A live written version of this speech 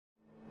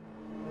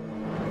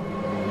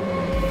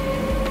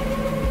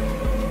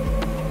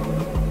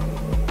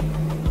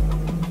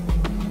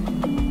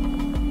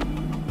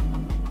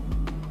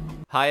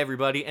Hi,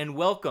 everybody, and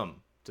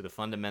welcome to the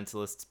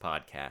Fundamentalists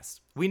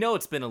Podcast. We know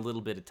it's been a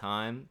little bit of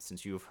time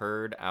since you've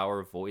heard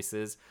our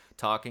voices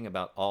talking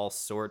about all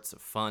sorts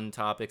of fun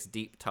topics,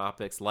 deep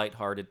topics,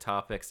 lighthearted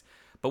topics,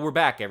 but we're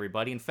back,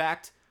 everybody. In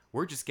fact,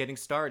 we're just getting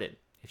started.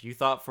 If you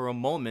thought for a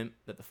moment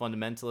that the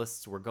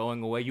Fundamentalists were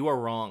going away, you are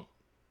wrong.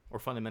 Or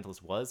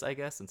Fundamentalist was, I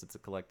guess, since it's a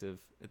collective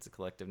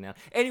now.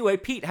 Anyway,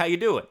 Pete, how you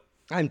doing?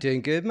 I'm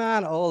doing good,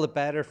 man. All the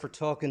better for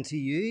talking to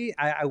you.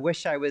 I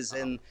wish I was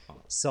in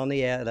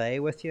sunny LA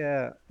with you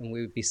and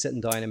we would be sitting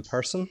down in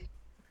person.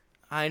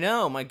 I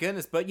know, my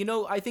goodness, but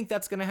I think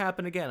that's going to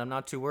happen again. I'm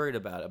not too worried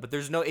about it. But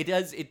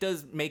it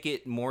does make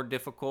it more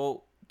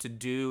difficult to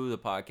do the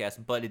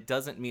podcast, but it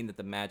doesn't mean that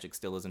the magic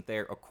still isn't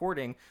there,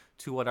 according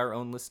to what our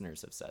own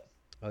listeners have said.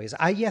 Oh,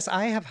 yes,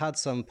 I have had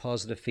some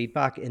positive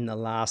feedback in the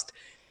last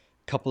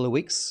couple of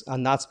weeks,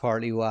 and that's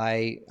partly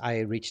why I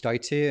reached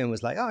out to you and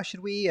was like, "Oh,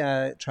 should we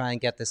try and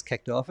get this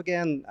kicked off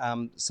again?"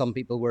 Some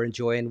people were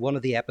enjoying one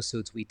of the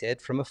episodes we did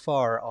from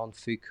afar on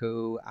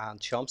Foucault and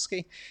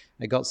Chomsky.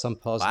 I got some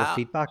positive Wow,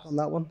 feedback on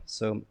that one,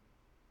 so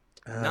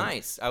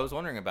nice. I was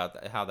wondering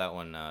about how that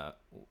one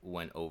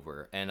went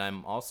over, and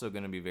I'm also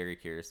going to be very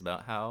curious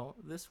about how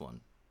this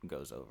one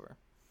goes over.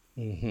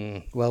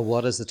 well,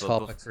 what is the But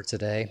topic for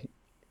today?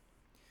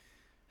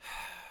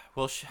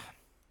 well,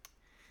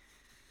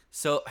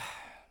 so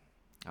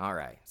all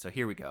right. So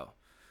here we go,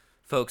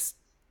 folks.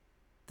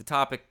 The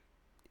topic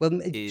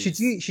Well, is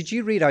should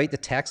you read out the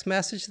text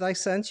message that I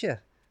sent you?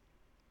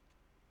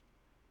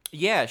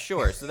 Yeah,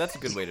 sure. So that's a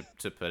good way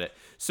to put it.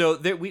 So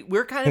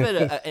we're kind of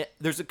at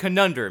there's a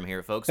conundrum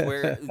here, folks,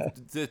 where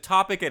the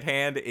topic at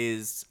hand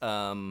is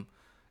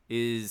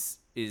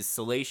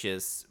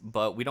salacious,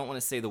 but we don't want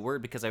to say the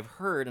word because I've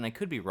heard, and I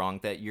could be wrong,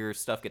 that your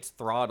stuff gets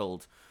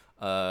throttled,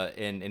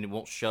 and it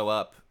won't show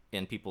up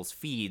in people's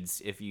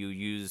feeds if you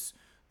use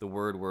the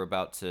word we're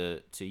about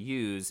to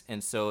use.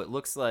 And so it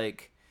looks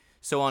like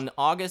on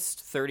August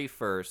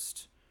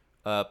 31st,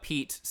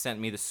 Pete sent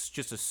me this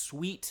just a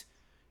sweet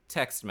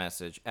text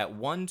message at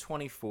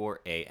 1:24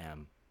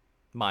 a.m.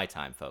 my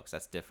time, folks.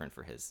 That's different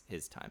for his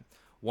time.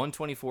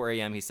 1:24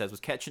 a.m. He says, was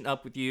catching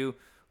up with you.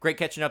 Great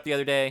catching up the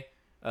other day.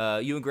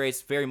 You and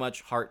Grace very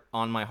much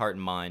on my heart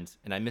and mind,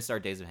 and I miss our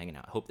days of hanging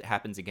out. I hope that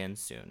happens again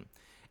soon.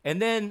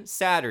 And then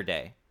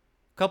Saturday,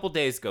 a couple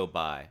days go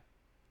by.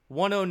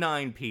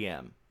 1:09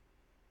 p.m.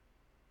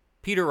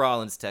 Peter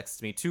Rollins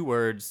texts me 2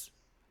 words: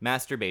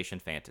 masturbation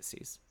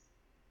fantasies.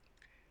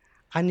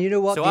 And you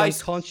know what? So The I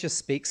unconscious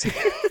speaks.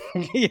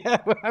 Yeah,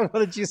 what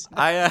did you say?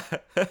 I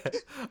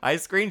I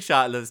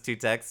screenshot those 2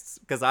 texts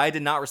because I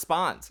did not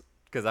respond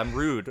because I'm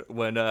rude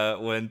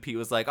when Pete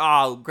was like,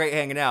 "Oh, great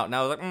hanging out," and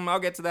I was like, "I'll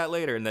get to that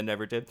later," and then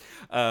never did.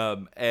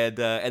 And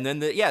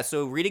then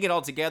so reading it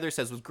all together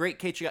says, was great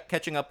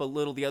catching up a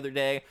little the other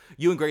day.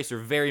 You and Grace are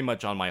very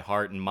much on my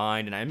heart and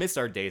mind, and I miss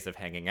our days of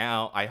hanging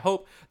out. I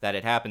hope that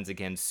it happens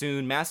again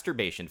soon.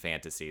 Masturbation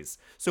fantasies.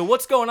 So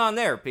what's going on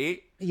there,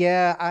 Pete?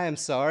 Yeah, I am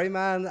sorry,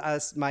 man.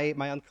 As my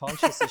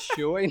unconscious is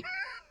showing.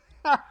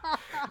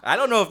 I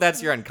don't know if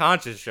that's your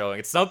unconscious showing.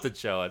 It's something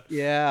showing.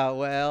 Yeah,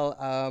 well,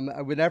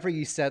 whenever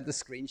you sent the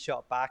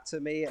screenshot back to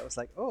me, I was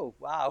like, oh,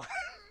 wow.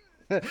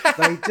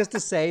 Now, just to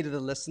say to the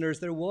listeners,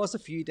 there was a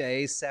few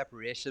days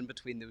separation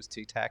between those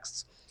 2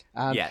 texts.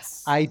 And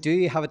Yes. I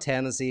do have a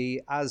tendency,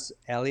 as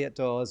Elliot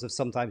does, of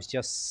sometimes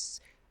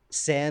just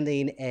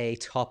sending a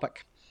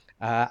topic.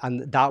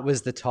 And that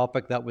was the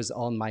topic that was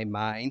on my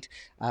mind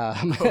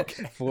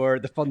Okay. for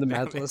the That makes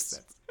fundamentalists.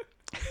 sense.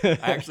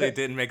 Actually, it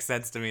didn't make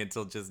sense to me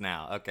until just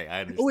now. Okay, I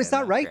Oh, is understand that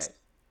now. right? Great.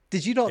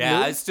 Did you not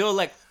Yeah,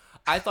 know?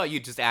 I thought you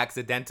just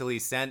accidentally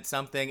sent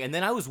something, and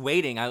then I was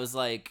waiting. I was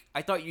like,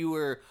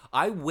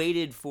 I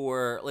waited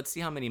for, let's see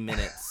how many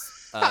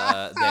minutes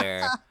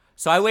there.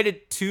 So I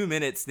waited 2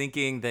 minutes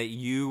thinking that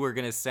you were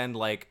going to send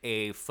like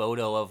a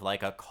photo of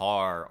like a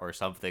car or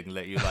something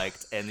that you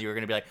liked, and you were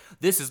going to be like,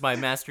 this is my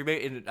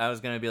masturbation. And I was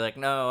going to be like,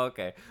 no,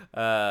 okay.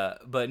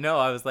 But no,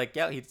 I was like,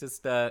 yeah, he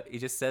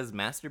just says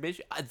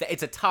masturbation.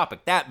 It's a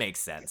topic. That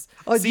makes sense.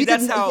 Oh, See, you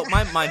that's didn't. how Yeah.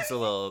 my mind's a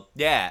little,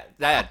 yeah,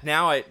 that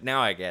now I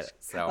get it.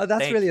 Oh, So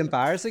that's thank really you.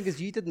 embarrassing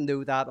because you didn't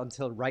know that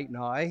until right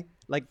now,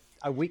 like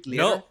a week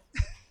No, later.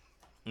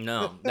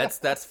 no,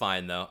 that's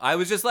fine though. I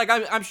was just like,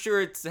 I'm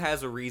sure it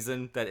has a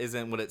reason that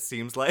isn't what it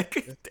seems like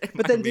in But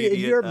my then, in immediate.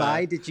 your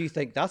mind, did you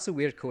think that's a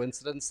weird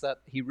coincidence that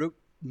he wrote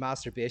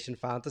masturbation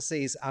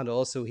fantasies and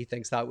also he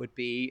thinks that would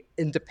be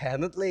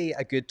independently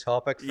a good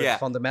topic for the Yeah,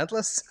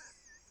 fundamentalists?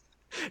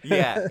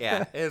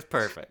 yeah, it's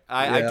perfect.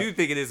 I Yeah. do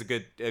think it is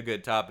a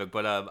good topic,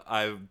 but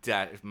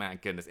my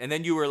goodness. And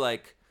then you were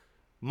like,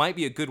 might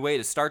be a good way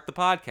to start the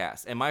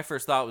podcast. And my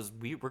first thought was,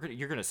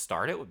 you're gonna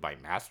start it by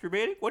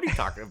masturbating? What are you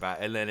talking about?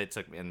 And then it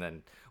took me, and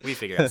then we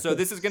figured out. So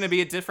this is gonna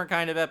be a different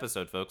kind of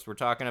episode, folks. We're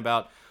talking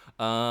about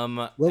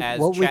Well, as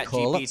what we Chat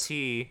call it?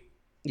 GPT.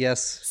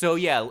 Yes. So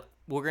yeah,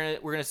 we're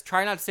gonna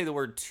try not to say the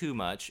word too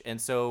much. And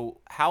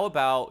so how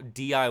about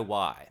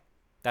DIY?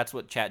 That's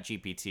what Chat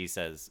GPT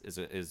says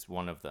is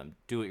one of them.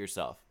 Do it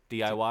yourself.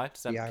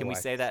 DIY. Can we DIY.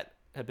 say that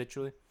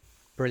habitually?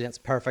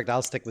 Brilliant. Perfect.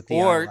 I'll stick with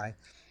Or DIY.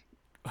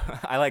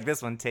 I like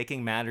this one,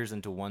 taking matters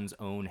into one's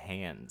own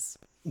hands.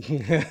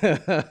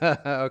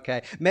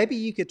 Okay, maybe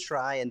you could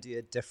try and do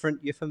a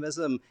different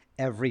euphemism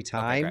every Okay,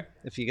 great. time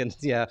if you can.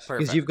 Yeah, because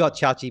Perfect. you've got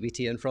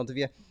ChatGPT in front of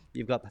you.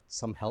 You've got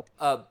some help.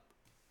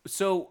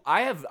 So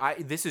I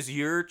this is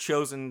your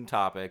chosen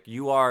topic.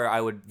 You are, I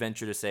would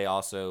venture to say,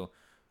 also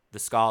the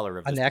scholar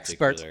of An this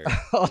expert particular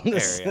on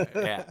this. area.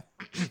 Yeah.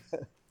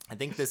 I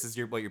think this is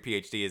what your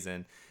PhD is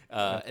in.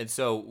 And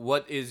so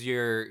what is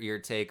your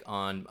take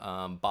on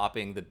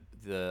bopping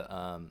the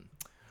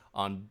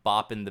on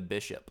bopping the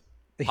bishop,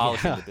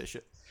 polishing Yeah, the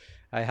bishop?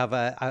 I have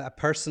a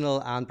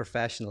personal and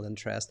professional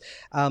interest.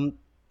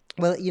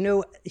 Well, you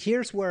know,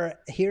 here's where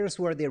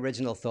the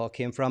original thought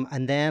came from,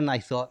 and then I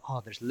thought, oh,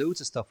 there's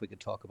loads of stuff we could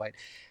talk about,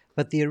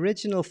 but the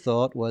original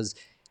thought was,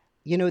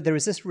 you know, there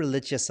was this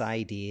religious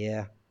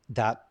idea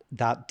that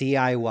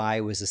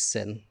DIY was a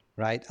sin,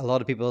 right? A lot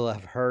of people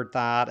have heard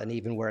that, and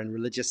even we're in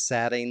religious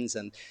settings,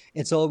 and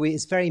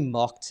it's very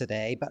mocked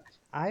today. But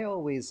I'm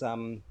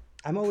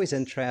always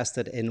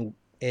interested in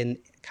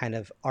kind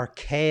of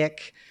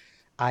archaic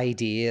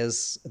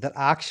ideas that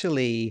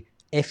actually,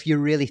 if you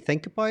really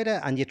think about it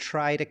and you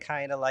try to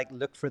kind of like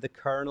look for the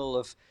kernel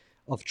of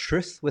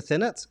truth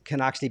within it,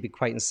 can actually be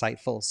quite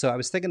insightful. So I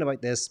was thinking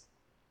about this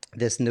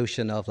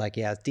notion of like,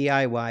 yeah,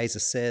 DIY is a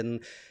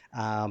sin.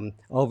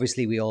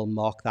 Obviously, we all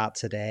mock that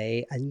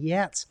today, and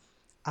yet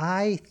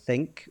I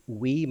think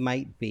we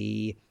might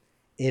be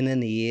in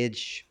an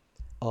age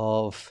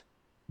of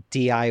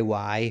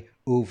DIY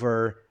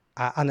over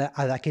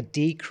like a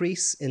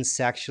decrease in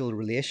sexual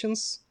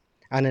relations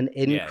and an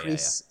Yeah, yeah, yeah.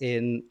 increase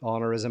in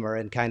honorism or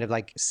in kind of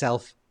like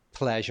self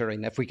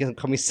pleasuring, if we can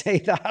we say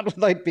that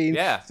without being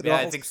Yeah, yeah, I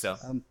throttled. think so.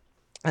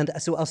 And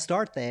so I'll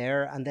start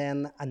there, and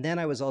then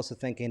I was also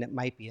thinking it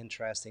might be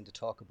interesting to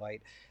talk about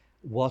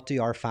what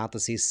do our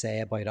fantasies say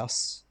about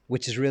us,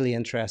 which is really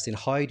interesting.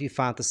 How do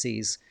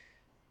fantasies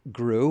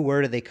grow?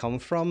 Where do they come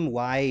from?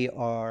 Why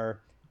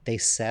are they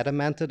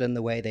sedimented in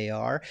the way they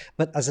are?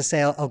 But as I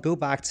say, I'll go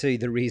back to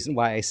the reason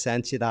why I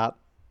sent you that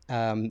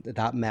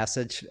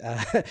message,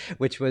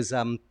 which was,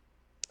 I'm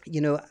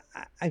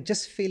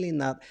just feeling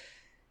that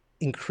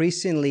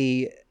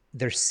increasingly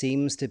there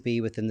seems to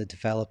be within the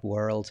developed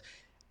world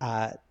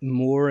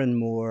more and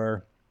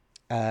more.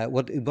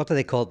 What do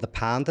they call it? The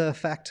panda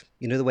effect.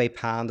 You know, the way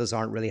pandas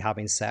aren't really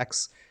having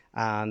sex,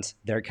 and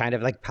they're kind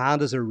of like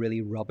pandas are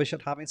really rubbish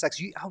at having sex.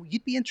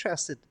 You'd be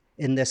interested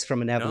in this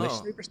from an No,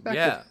 evolutionary perspective.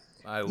 yeah,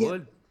 I Yeah,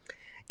 would.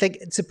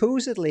 like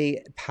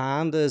supposedly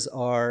pandas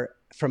are,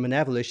 from an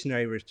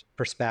evolutionary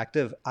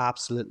perspective,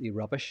 absolutely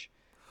rubbish.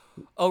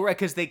 Oh, right,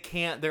 because they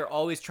can't. They're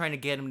always trying to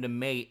get him to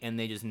mate, and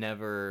they just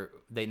never.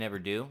 They never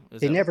do.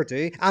 Is They that? never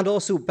do. And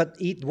also, but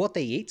eat what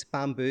they eat,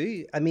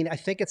 bamboo. I mean, I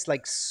think it's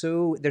like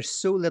so, there's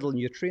so little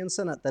nutrients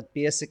in it that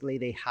basically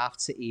they have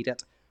to eat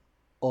it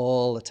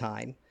all the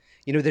time.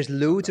 You know, there's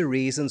loads Okay. of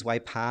reasons why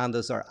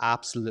pandas are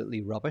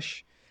absolutely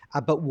rubbish.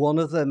 But one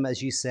of them,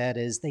 as you said,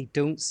 is they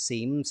don't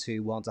seem to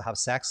want to have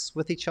sex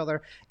with each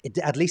other,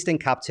 at least in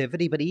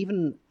captivity. But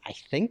even, I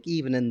think,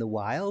 even in the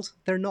wild,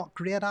 they're not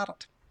great at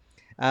it.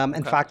 In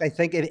Okay. fact, I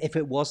think if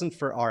it wasn't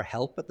for our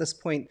help at this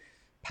point,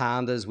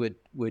 pandas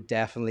would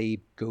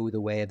definitely go the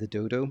way of the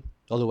dodo.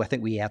 Although I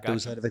think we ate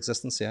those Gotcha. out of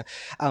existence, yeah.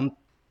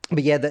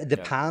 But yeah, the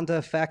Yeah. panda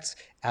effect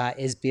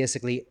is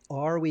basically: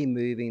 are we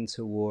moving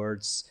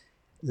towards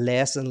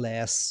less and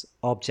less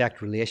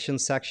object relation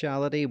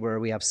sexuality, where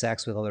we have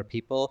sex with other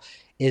people?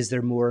 Is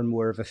there more and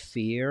more of a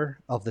fear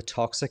of the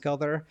toxic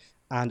other?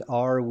 And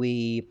are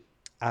we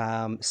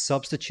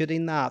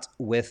substituting that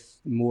with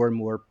more and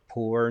more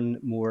porn,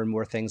 more and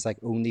more things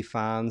like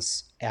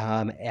OnlyFans,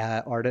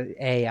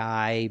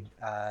 AI,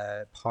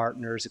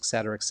 partners, et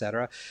cetera, et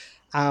cetera.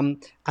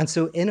 And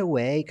so, in a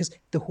way, because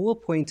the whole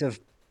point of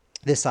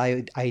this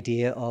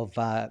idea of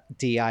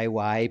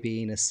DIY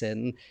being a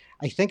sin,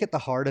 I think at the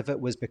heart of it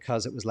was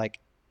because it was like,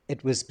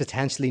 it was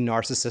potentially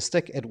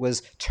narcissistic. It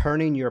was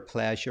turning your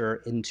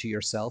pleasure into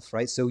yourself,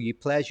 right? So you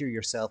pleasure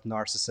yourself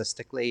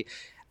narcissistically,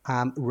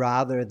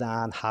 rather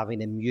than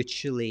having a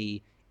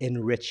mutually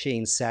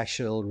enriching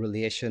sexual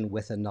relation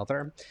with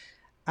another.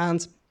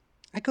 And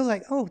I go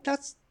like, oh,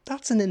 that's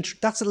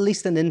at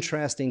least an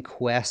interesting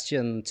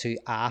question to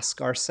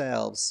ask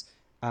ourselves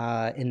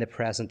in the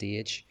present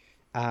age.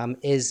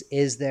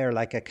 Is there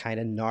like a kind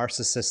of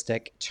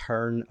narcissistic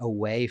turn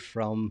away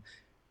from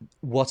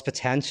what's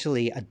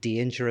potentially a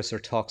dangerous or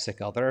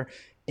toxic other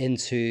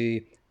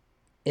into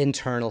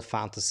internal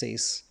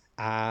fantasies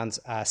and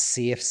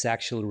safe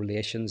sexual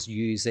relations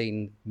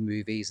using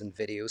movies and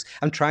videos?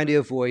 I'm trying to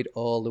avoid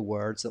all the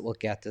words that will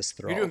get this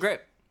You're doing throttled. great.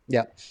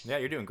 Yeah. Yeah,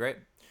 you're doing great.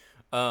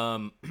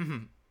 Um,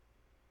 Have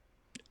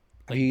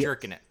like you?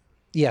 jerking it.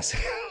 Yes.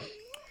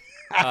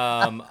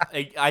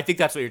 I think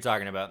that's what you're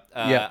talking about.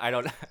 Yeah. I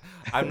don't.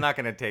 I'm not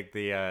gonna take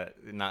the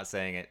not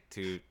saying it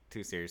too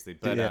seriously,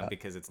 but Yeah.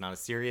 because it's not a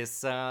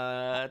serious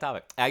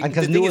topic. And The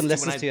because no thing is one too when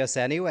listens I to us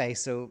anyway,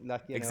 so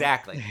that,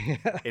 exactly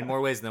in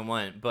more ways than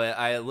one. But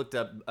I looked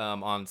up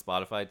on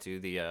Spotify to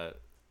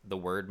the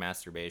word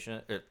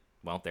masturbation.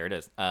 Well, there it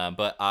is.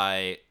 But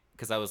I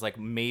because I was like,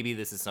 maybe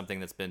this is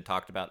something that's been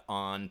talked about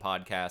on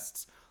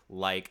podcasts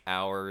like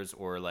ours,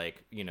 or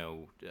like,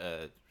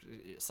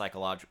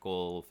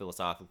 psychological,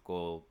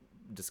 philosophical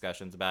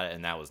discussions about it,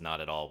 and that was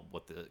not at all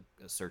what the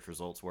search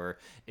results were.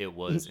 It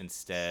was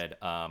instead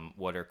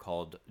what are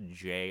called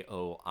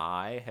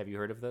JOI. Have you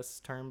heard of this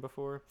term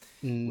before?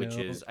 Which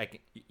No. is,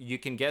 you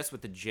can guess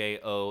what the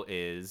JO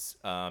is.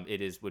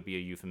 It is would be a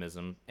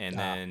euphemism, and Ah.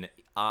 then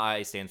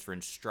I stands for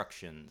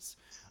instructions.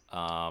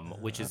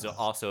 Which is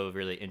also a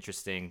really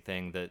interesting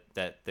thing,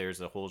 that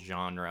there's a whole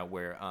genre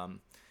where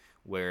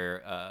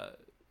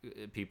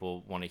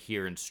people want to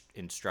hear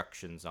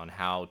instructions on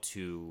how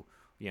to,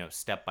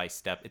 step by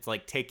step. It's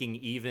like taking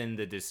even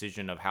the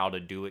decision of how to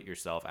do it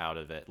yourself out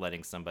of it,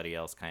 letting somebody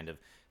else kind of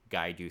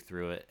guide you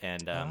through it.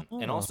 And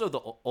Oh. also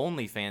the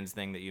OnlyFans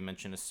thing that you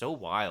mentioned is so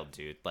wild,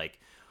 dude. Like,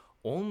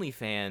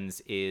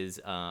 OnlyFans is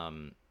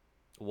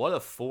what a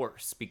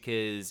force,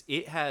 because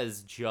it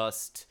has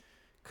just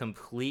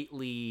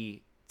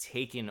completely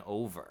taken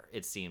over,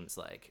 it seems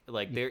like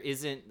there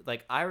isn't,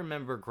 like, I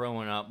remember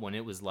growing up when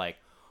it was like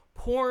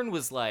porn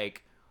was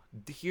like,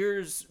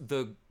 here's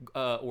the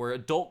or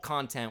adult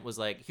content was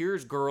like,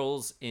 here's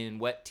girls in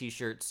wet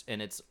t-shirts,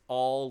 and it's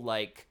all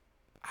like,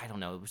 I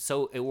don't know,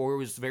 so it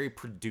was very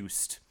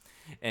produced.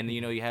 And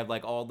you have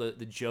like all the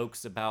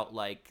jokes about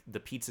like the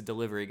pizza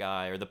delivery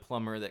guy or the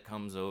plumber that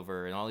comes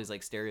over, and all these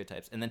like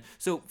stereotypes. And then,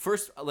 so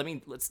first,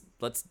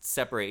 let's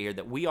separate here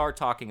that we are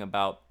talking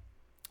about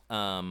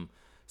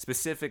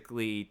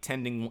specifically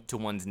tending to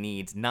one's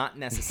needs, not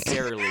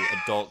necessarily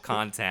adult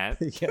content.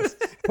 Yes.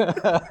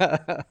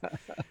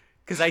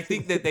 Because I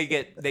think that they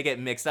get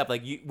mixed up.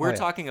 Like, Oh we're yeah.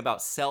 talking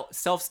about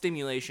self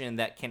stimulation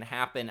that can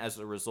happen as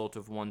a result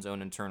of one's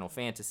own internal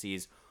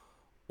fantasies,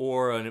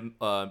 or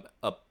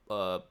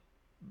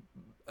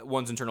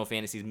one's internal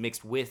fantasies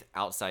mixed with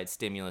outside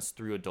stimulus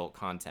through adult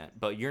content.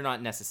 But we're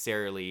not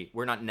necessarily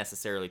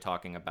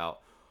talking about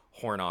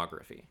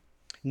pornography.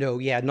 No,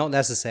 yeah, not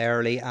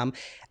necessarily.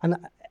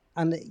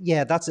 And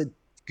yeah, that's a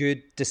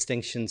good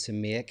distinction to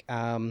make.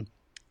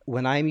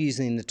 When I'm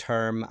using the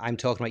term, I'm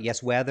talking about,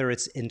 yes, whether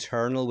it's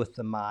internal with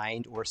the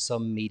mind or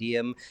some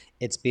medium.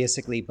 It's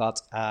basically, but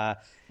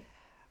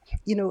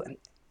you know,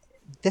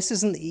 this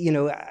isn't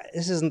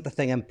the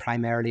thing I'm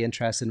primarily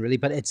interested in, really.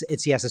 But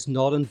it's yes, it's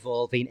not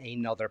involving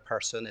another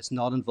person. It's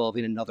not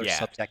involving another Yeah.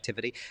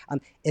 subjectivity,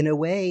 and in a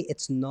way,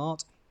 it's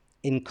not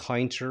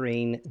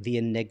encountering the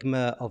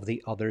enigma of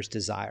the other's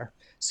desire.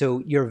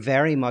 So you're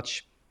very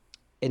much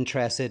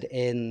interested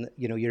in,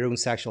 your own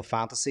sexual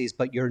fantasies,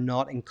 but you're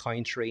not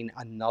encountering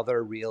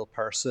another real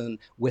person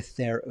with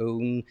their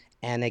own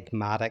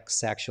enigmatic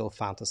sexual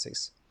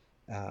fantasies.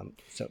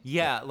 So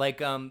yeah. Yeah, like,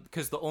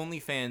 because the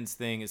OnlyFans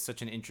thing is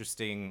such an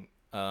interesting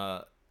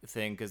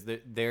thing, because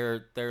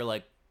they're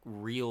like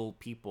real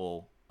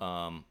people.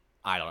 I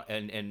don't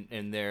know,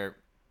 and they're,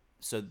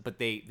 so, but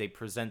they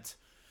present,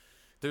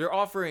 they're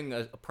offering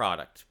a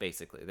product,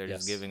 basically. They're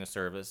just Yes. giving a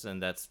service,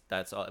 and that's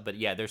all. But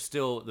yeah, they're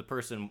still, the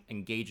person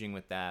engaging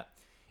with that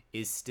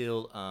is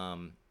still,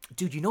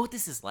 dude. You know what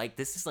this is like?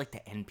 This is like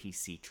the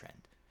NPC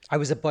trend. I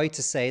was about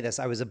to say this.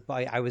 I was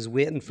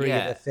waiting for you to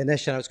Yeah,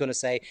 finish, and I was going to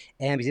say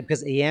NPC,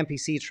 because the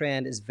NPC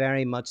trend is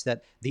very much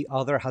that the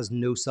other has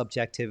no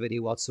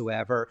subjectivity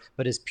whatsoever,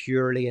 but is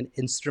purely an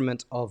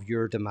instrument of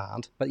your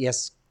demand. But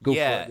yes, go for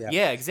it. yeah, Yeah.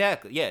 yeah,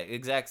 exactly. Yeah,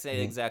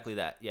 Mhm. exactly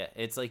that. Yeah,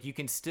 it's like you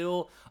can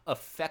still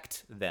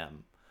affect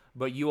them,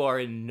 but you are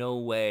in no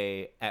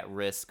way at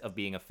risk of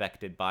being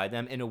affected by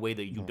them in a way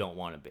that you Mhm. don't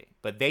want to be.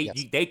 But they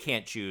Yes. they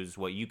can't choose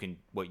what you can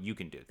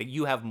do. That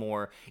you have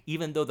more,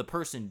 even though the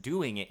person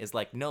doing it is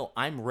like, no,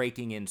 I'm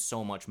raking in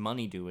so much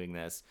money doing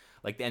this.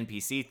 Like the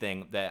NPC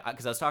thing, that,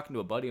 because I was talking to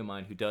a buddy of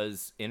mine who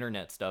does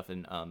internet stuff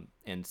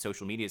and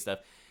social media stuff,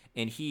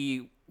 and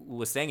he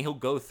was saying he'll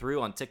go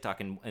through on TikTok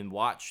and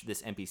watch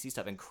this NPC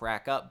stuff and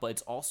crack up, but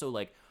it's also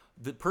like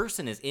the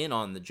person is in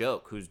on the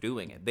joke who's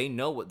doing it. They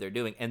know what they're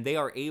doing, and they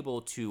are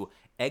able to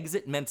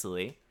exit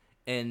mentally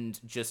and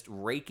just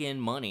rake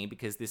in money,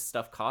 because this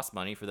stuff costs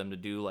money for them to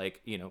do,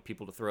 like,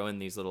 people to throw in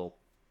these little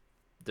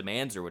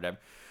demands or whatever.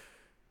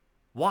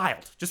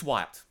 Wild, just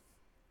wild.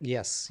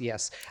 Yes.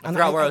 Yes. I And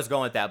forgot where I was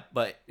going with that,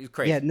 but it's yeah,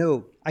 crazy.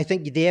 no, I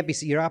think the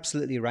ABC, you're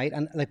absolutely right.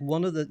 And like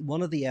one of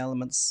the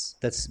elements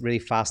that's really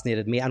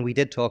fascinated me, and we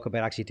did talk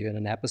about actually doing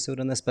an episode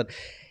on this, but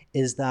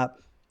is that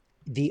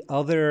the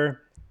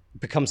other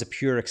becomes a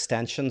pure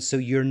extension. So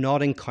you're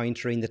not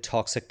encountering the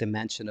toxic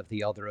dimension of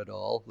the other at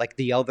all. Like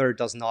the other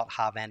does not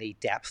have any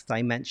depth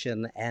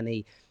dimension,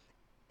 any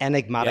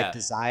enigmatic Yeah.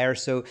 desire.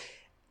 So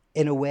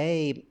in a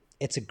way,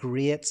 it's a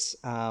great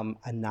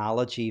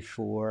analogy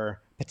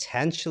for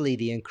potentially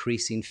the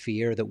increasing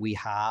fear that we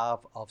have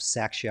of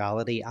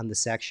sexuality and the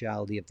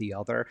sexuality of the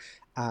other.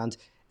 And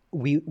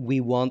we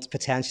want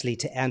potentially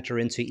to enter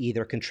into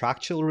either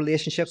contractual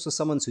relationships with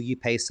someone. So you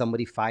pay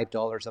somebody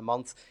 $5 a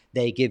month,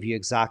 they give you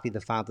exactly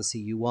the fantasy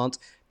you want,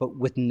 but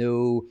with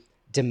no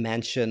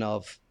dimension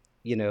of,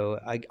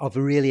 of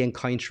really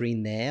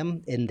encountering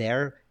them in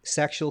their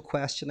sexual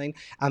questioning.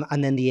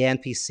 And then the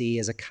NPC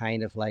is a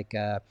kind of like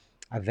a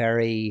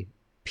very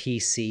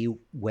PC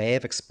way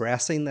of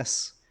expressing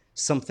this.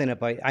 Something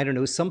about, I don't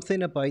know,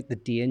 something about the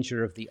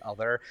danger of the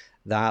other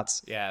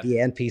that Yeah. the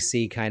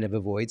NPC kind of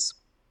avoids.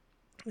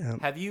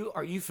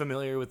 Are you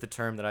familiar with the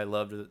term that I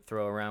love to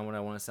throw around when I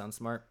want to sound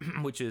smart,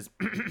 which is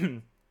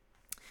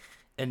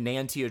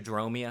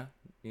enantiodromia?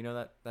 You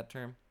know that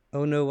term?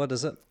 Oh no, what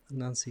is it?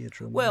 Nancy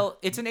Adromia. Well,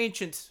 it's an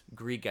ancient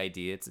Greek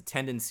idea. It's a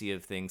tendency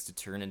of things to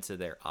turn into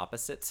their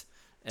opposite.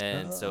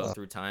 And so Oh,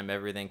 through time,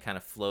 everything kind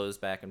of flows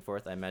back and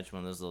forth. I imagine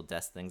one of those little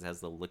desk things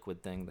has the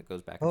liquid thing that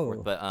goes back and forth.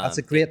 oh, But that's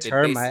a it, great it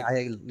term.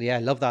 basically, Yeah,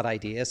 I love that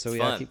idea. So it's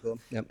yeah, fun. keep going.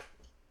 Yep.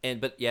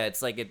 But yeah,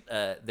 it's like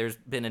there's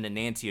been an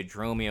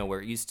enantiodromia where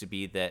it used to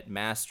be that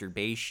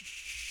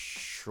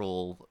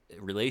masturbatial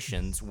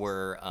relations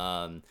were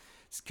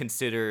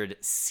considered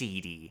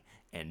seedy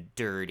and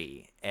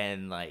dirty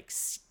and like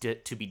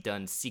to be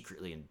done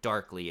secretly and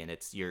darkly, and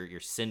it's you're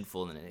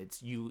sinful, and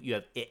it's you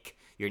have ick.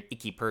 You're an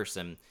icky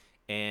person.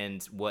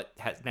 And what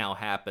has now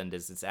happened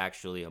is it's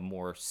actually a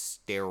more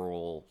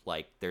sterile,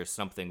 like there's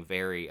something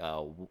very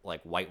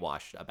like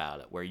whitewashed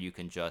about it, where you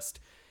can just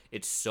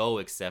it's so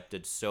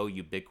accepted, so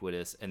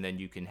ubiquitous, and then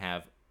you can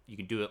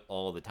do it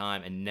all the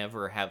time and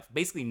never have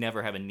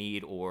a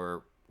need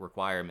or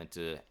requirement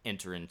to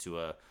enter into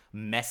a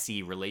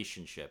messy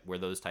relationship where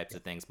those types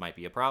of things might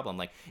be a problem.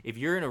 Like if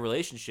you're in a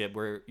relationship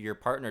where your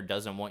partner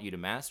doesn't want you to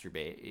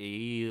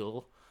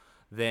masturbate,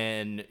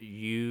 then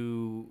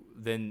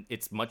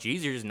it's much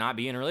easier to just not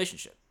be in a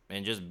relationship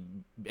and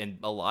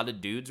a lot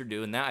of dudes are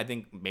doing that. I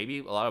think maybe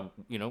a lot of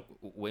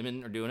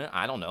women are doing it.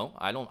 I don't know.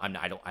 I don't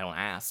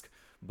ask,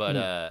 but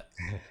Mm.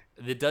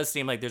 it does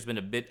seem like there's been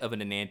a bit of an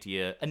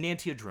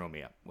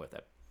enantiodromia with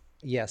it.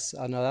 Yes,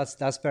 I know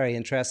that's very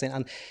interesting,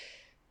 and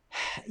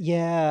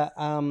yeah,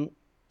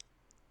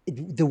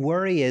 the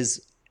worry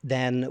is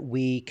then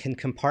we can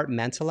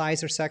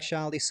compartmentalize our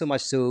sexuality so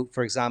much. So,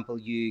 for example,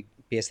 you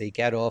basically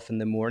get off in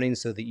the morning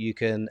so that you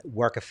can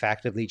work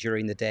effectively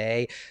during the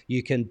day.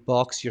 You can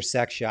box your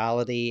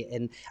sexuality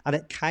in, and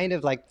it kind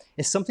of like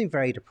it's something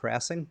very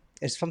depressing.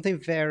 It's something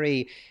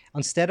very,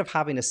 instead of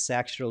having a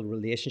sexual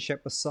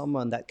relationship with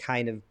someone that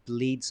kind of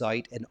bleeds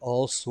out in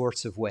all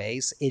sorts of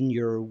ways in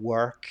your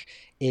work,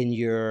 in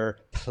your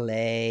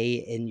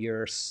play, in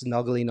your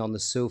snuggling on the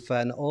sofa,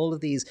 and all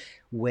of these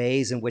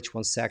ways in which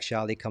one's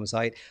sexuality comes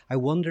out. I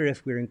wonder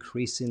if we're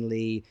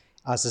increasingly,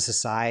 as a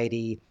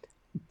society,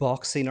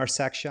 boxing our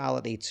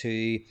sexuality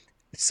to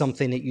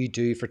something that you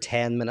do for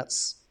 10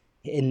 minutes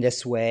in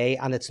this way,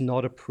 and it's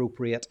not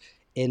appropriate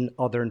in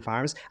other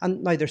environments.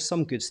 And now there's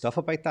some good stuff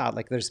about that.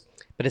 Like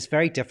but it's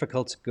very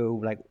difficult to go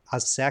like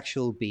as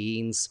sexual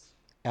beings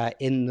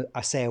in,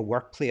 say, a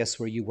workplace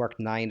where you work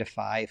 9 to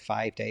 5,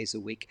 5 days a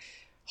week.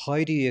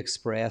 How do you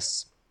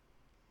express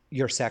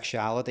your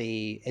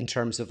sexuality in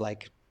terms of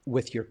like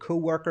with your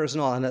coworkers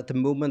and all? And at the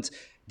moment,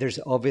 there's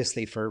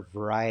obviously, for a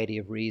variety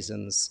of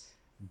reasons,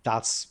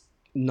 that's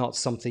not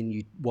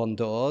something one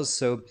does.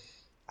 So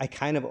I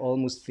kind of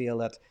almost feel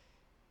that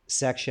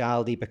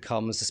sexuality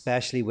becomes,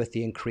 especially with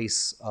the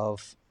increase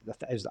of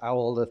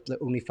all the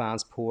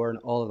OnlyFans porn,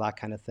 all of that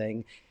kind of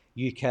thing,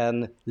 you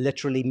can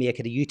literally make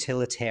it a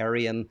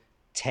utilitarian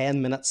 10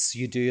 minutes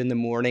you do in the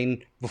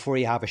morning before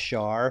you have a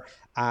shower,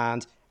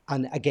 and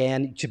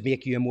again to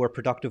make you a more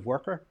productive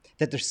worker.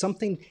 That there's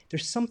something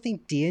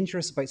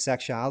dangerous about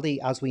sexuality,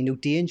 as we know,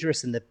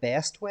 dangerous in the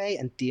best way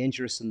and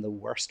dangerous in the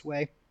worst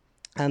way.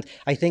 And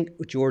I think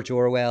George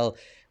Orwell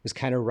was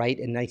kind of right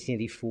in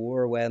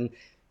 1984 when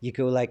you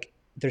go like,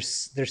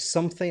 there's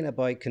something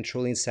about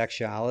controlling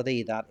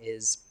sexuality that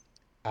is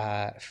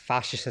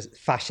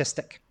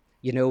fascistic.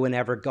 You know,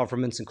 whenever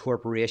governments and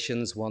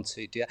corporations want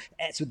to do it.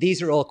 So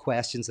these are all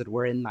questions that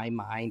were in my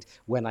mind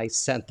when I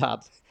sent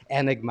that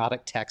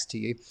enigmatic text to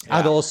you.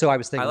 And Yeah, also, I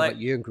was I thinking about like.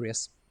 you and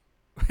Grace.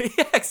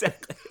 Yeah,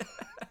 exactly.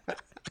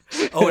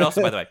 Oh, and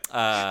also, by the way,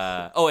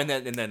 and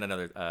then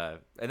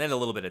a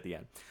little bit at the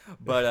end,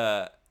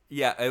 but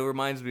yeah, it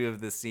reminds me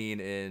of the scene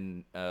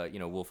in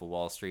Wolf of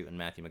Wall Street when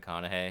Matthew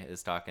McConaughey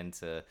is talking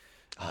to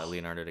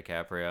Leonardo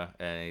DiCaprio,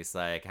 and he's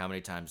like, how many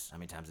times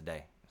a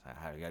day?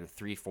 How you got to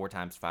 3, 4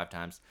 times, 5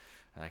 times?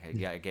 Like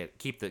you gotta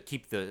keep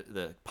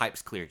the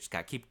pipes clear. Just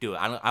gotta keep doing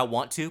it. I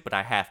want to, but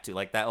I have to.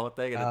 Like that whole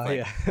thing, and it's Oh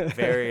like yeah.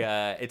 very.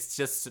 It's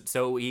just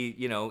so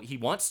he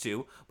wants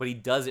to, but he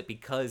does it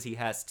because he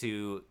has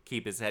to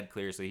keep his head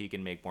clear so he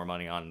can make more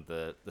money on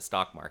the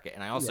stock market.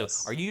 And I also,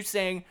 are Yes. you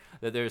saying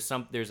that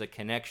there's a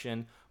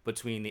connection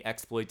between the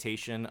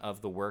exploitation of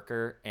the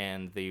worker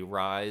and the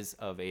rise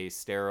of a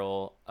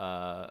sterile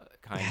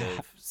kind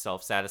of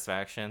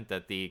self-satisfaction,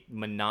 that the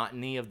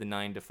monotony of the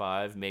 9 to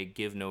 5 may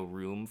give no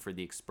room for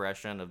the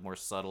expression of more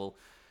subtle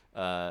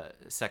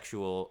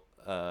sexual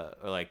or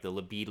like the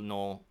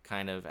libidinal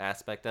kind of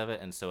aspect of it,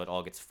 and so it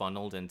all gets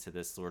funneled into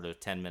this sort of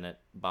 10-minute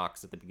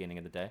box at the beginning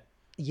of the day?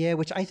 Yeah,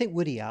 which I think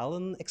Woody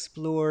Allen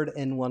explored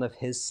in one of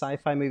his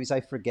sci-fi movies.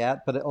 I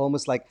forget, but it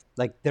almost like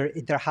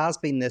there has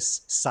been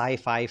this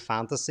sci-fi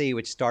fantasy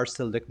which starts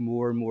to look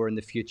more and more in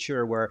the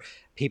future, where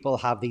people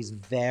have these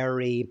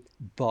very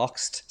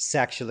boxed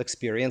sexual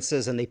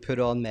experiences, and they put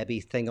on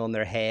maybe thing on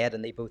their head,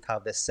 and they both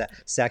have this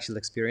sexual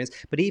experience.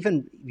 But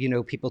even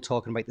people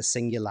talking about the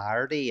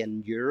singularity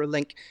and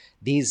Neuralink,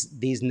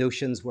 these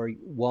notions where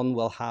one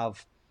will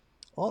have,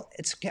 well,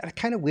 it's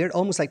kind of weird,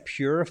 almost like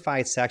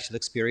purified sexual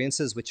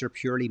experiences, which are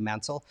purely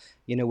mental,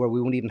 where we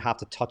won't even have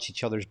to touch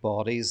each other's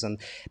bodies.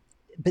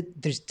 But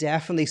there's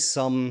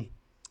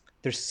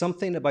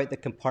something about the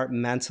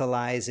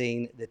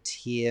compartmentalizing, the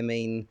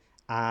taming,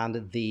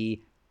 and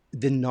the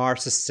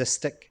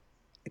narcissistic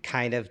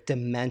kind of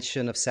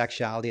dimension of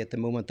sexuality at the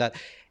moment that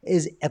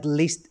is at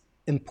least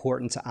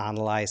important to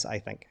analyze, I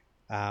think.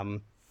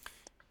 Um,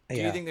 Do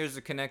you yeah. think there's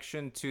a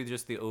connection to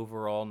just the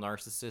overall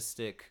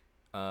narcissistic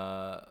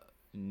uh,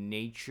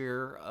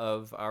 nature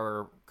of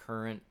our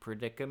current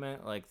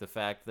predicament? Like the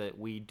fact that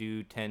we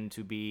do tend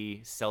to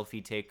be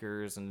selfie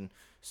takers and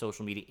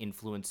social media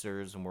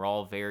influencers, and we're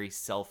all very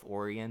self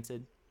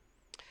oriented?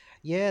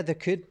 Yeah, there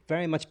could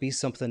very much be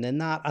something in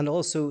that. And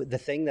also the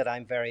thing that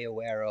I'm very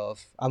aware of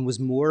and was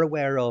more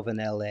aware of in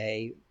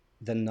LA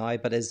than now,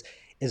 but is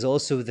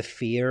also the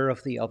fear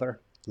of the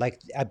other. Like,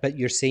 but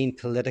you're seeing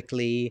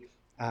politically,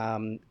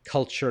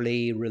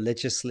 culturally,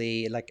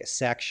 religiously, like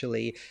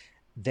sexually,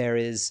 there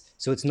is,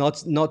 so it's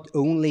not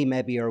only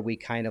maybe are we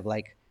kind of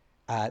like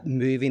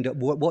moving to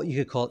what you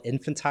could call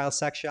infantile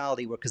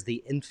sexuality, where because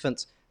the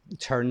infant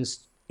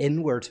turns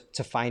inward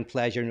to find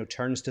pleasure and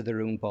returns to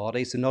their own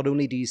body. So not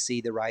only do you see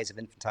the rise of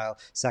infantile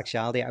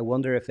sexuality, I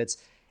wonder if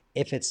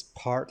it's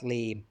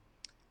partly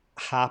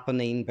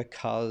happening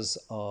because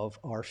of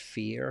our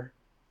fear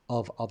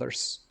of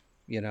others,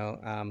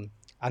 and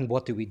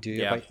what do we do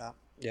Yeah. about that?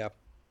 Yeah.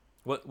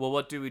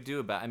 What do we do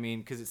about? I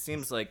mean, because it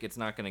seems like it's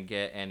not going to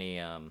get any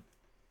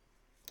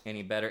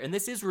better. And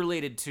this is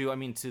related to, I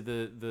mean, to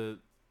the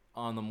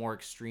on the more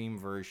extreme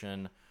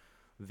version,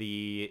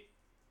 the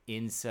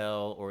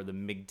incel or the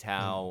Mm.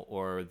 MGTOW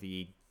or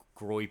the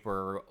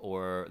Groiper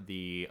or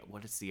the,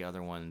 what is the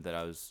other one that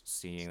I was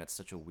seeing? That's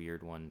such a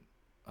weird one.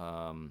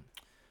 Um,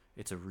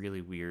 it's a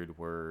really weird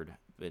word,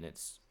 and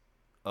it's,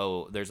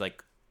 oh, there's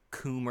like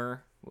Coomer,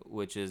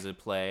 which is a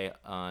play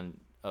on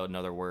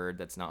another word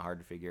that's not hard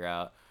to figure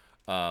out.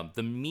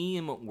 The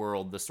meme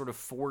world, the sort of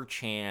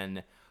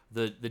 4chan,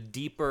 the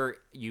deeper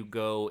you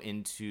go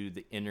into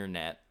the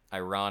internet,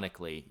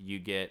 ironically, you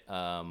get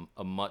a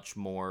much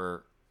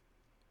more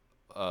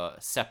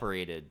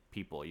separated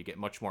people. You get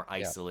much more Yeah.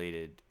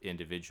 isolated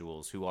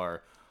individuals who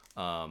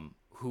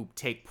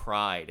take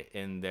pride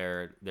in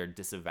their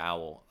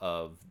disavowal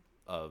of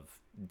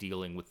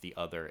dealing with the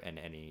other in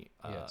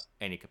Yes.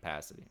 any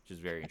capacity, which is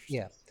very interesting.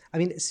 Yeah. I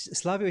mean,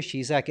 Slavoj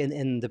Žižek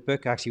in the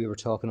book actually we were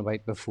talking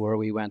about before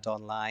we went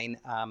online,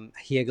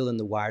 Hegel and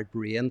the Wired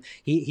Brain,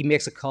 he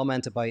makes a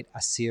comment about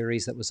a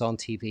series that was on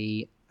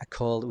TV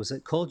called, was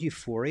it called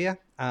Euphoria?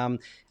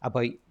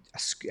 About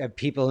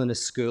people in a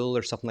school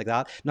or something like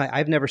that. Now,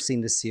 I've never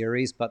seen the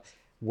series, but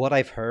what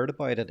I've heard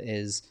about it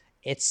is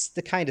it's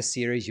the kind of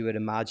series you would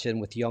imagine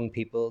with young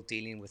people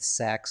dealing with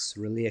sex,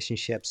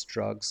 relationships,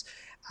 drugs.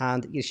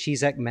 And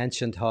Shizek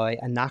mentioned how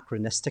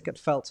anachronistic it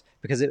felt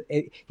because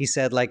he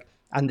said like,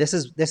 and this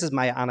is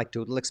my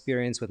anecdotal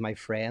experience with my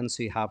friends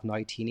who have now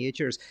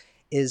teenagers,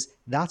 is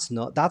that's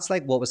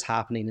like what was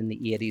happening in the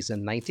 80s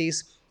and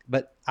 90s,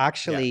 but Yeah,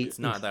 actually it's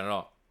not that at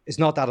all. it's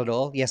not that at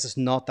all. Yes, it's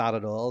not that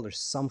at all. There's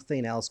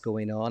something else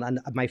going on. And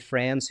my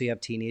friends who have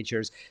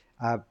teenagers,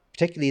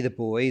 particularly the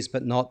boys,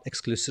 but not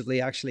exclusively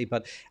actually,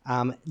 but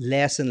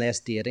less and less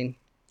dating,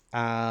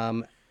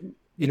 um,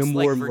 It's like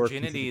more and more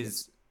convenience.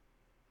 virginity's.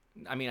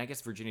 I mean, I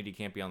guess virginity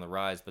can't be on the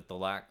rise, but the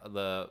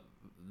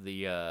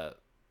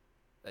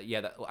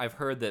yeah, I've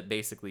heard that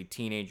basically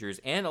teenagers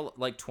and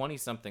like 20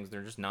 somethings,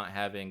 they're just not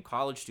having,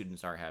 college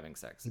students aren't having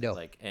sex, No,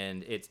 like,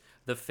 and it's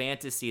the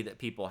fantasy that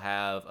people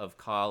have of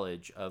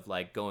college, of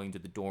like going to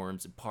the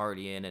dorms and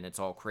partying and it's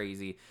all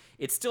crazy.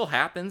 It still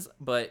happens,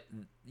 but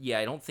yeah,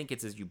 I don't think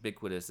it's as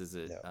ubiquitous as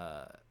it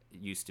no.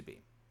 used to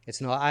be.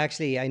 It's not.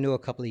 I know a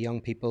couple of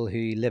young people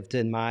who lived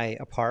in my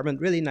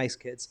apartment, really nice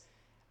kids,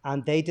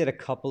 and they did a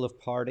couple of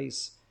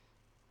parties.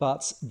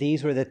 But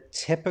these were the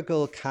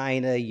typical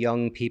kind of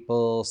young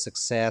people,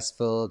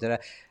 successful,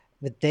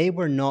 but they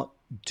were not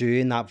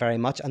doing that very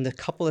much. And the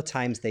couple of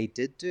times they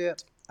did do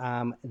it,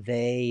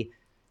 they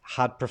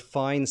had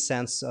profound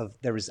sense of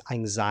there was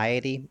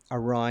anxiety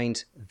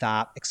around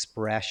that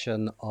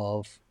expression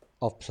of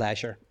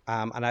pleasure,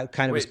 and it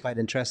kind of was Wait, quite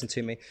interesting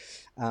to me.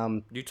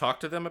 Um, you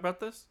talked to them about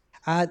this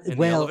in the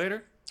well,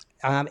 elevator?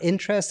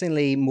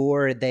 interestingly,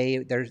 more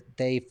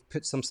they've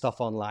put some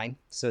stuff online,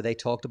 so they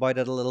talked about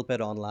it a little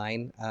bit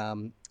online,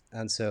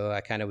 and so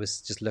I kind of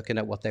was just looking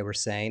at what they were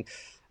saying,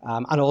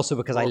 and also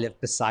because I Well, lived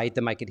beside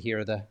them, I could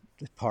hear the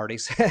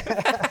parties.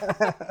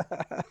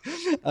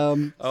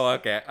 um, oh,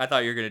 okay. I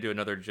thought you were gonna do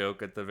another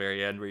joke at the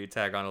very end where you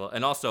tag on a little.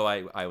 And also,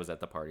 I was at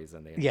the parties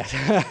and they yeah,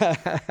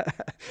 invited me.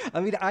 I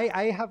mean,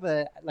 I have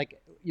a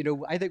like.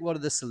 I think one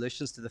of the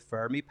solutions to the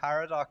Fermi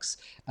paradox,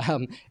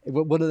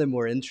 one of the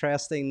more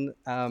interesting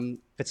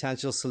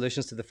potential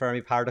solutions to the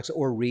Fermi paradox,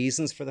 or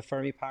reasons for the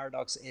Fermi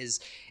paradox, is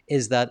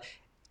that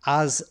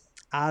as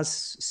as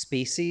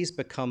species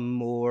become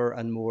more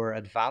and more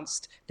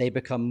advanced, they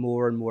become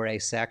more and more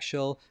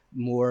asexual,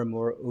 more and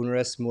more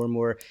onerous, more and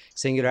more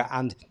singular,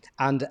 and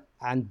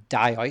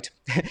die out.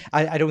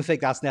 I don't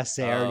think that's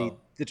necessarily Oh.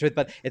 the truth,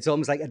 but it's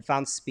almost like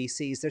advanced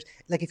species. There's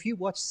like, if you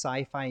watch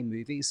sci-fi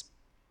movies,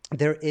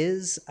 there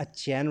is a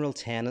general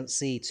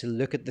tendency to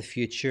look at the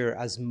future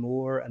as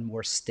more and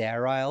more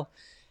sterile,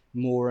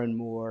 more and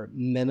more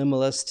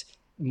minimalist,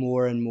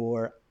 more and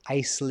more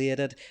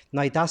isolated.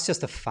 Now that's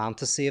just a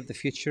fantasy of the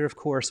future, of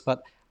course,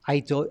 but I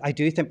do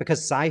think, because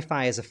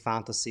sci-fi is a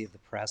fantasy of the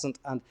present,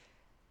 and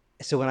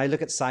so when I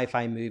look at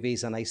sci-fi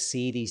movies and I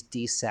see these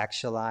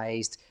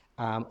desexualized,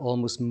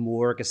 almost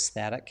morgue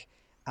aesthetic,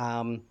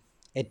 um,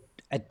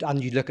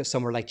 and you look at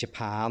somewhere like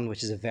Japan,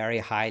 which is a very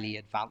highly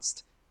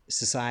advanced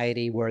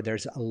society where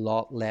there's a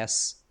lot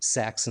less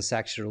sex and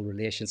sexual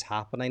relations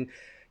happening,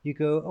 you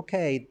go,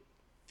 okay,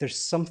 there's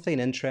something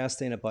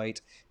interesting about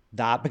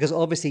that, because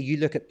obviously you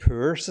look at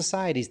poorer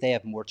societies, they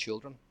have more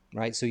children,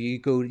 right? So you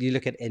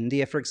look at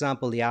India, for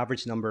example, the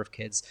average number of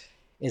kids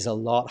is a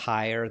lot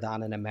higher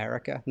than in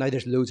America. Now,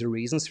 there's loads of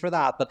reasons for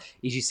that, but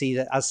as you see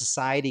that as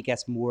society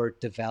gets more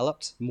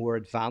developed, more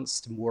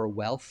advanced, more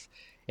wealth,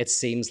 it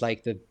seems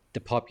like the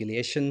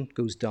population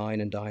goes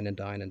down and down and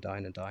down and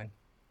down and down.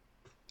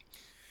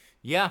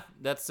 Yeah,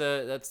 that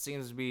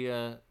seems to be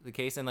the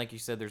case, and like you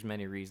said, there's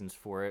many reasons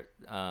for it.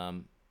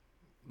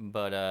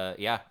 But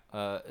yeah.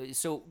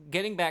 So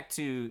getting back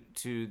to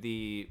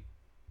the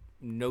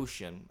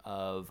notion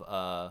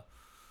of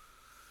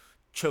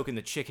choking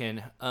the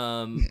chicken,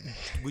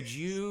 would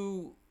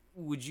you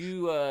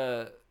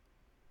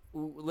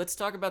let's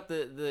talk about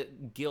the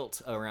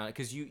guilt around it,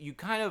 because you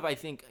kind of, I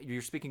think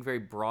you're speaking very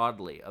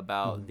broadly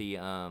about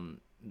Mhm.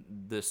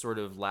 the sort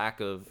of lack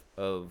of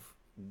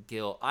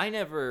guilt. I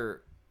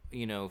never,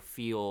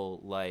 feel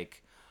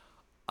like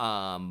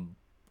I'm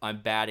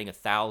batting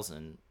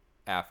 1,000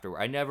 after.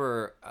 I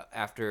never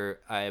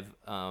after I've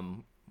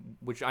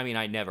which, I mean,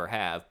 I never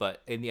have,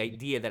 but in the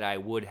idea that I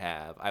would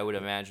have, I would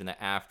imagine that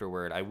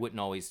afterward I wouldn't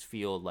always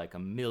feel like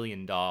 $1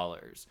 million.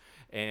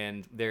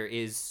 And there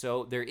is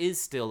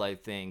still, I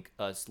think,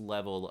 a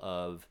level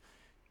of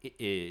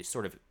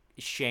sort of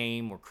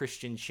shame, or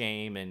Christian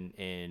shame,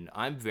 and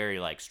I'm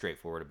very like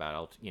straightforward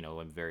about it.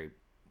 I'm very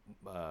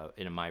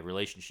in my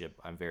relationship,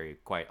 I'm very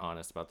quite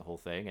honest about the whole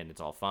thing, and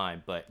it's all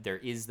fine. But there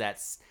is that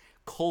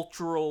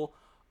cultural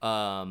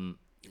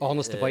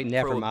Honest about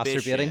never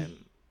masturbating.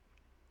 prohibition.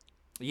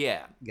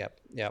 Yeah, Yep,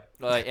 yep,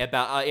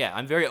 about yeah,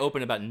 I'm very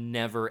open about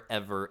never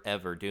ever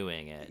ever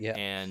doing it, yeah.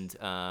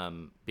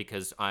 and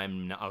because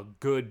I'm not a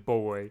good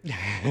boy.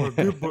 I'm a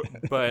good boy,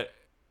 but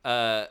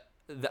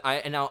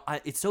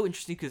it's so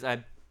interesting because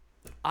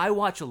I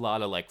watch a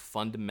lot of like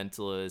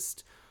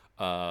fundamentalist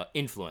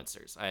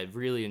influencers. I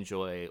really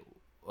enjoy.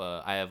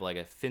 I have like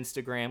a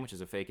Finstagram, which is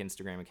a fake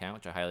Instagram account,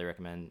 which I highly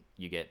recommend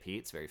you get,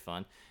 Pete. It's very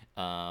fun.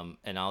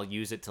 And I'll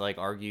use it to like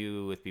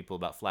argue with people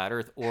about flat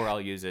Earth, or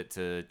I'll use it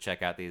to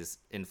check out these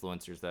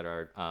influencers that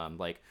are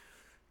like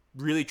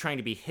really trying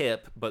to be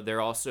hip, but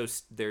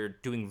they're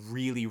doing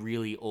really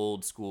really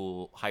old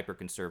school hyper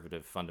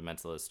conservative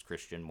fundamentalist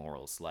Christian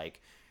morals,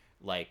 like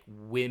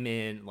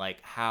women,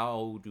 like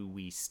how do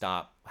we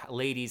stop,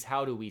 ladies,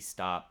 how do we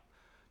stop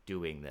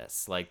doing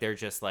this? Like they're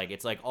just like,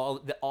 it's like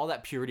all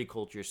that purity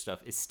culture stuff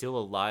is still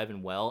alive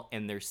and well,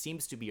 and there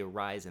seems to be a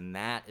rise in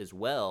that as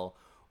well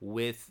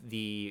with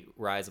the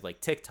rise of like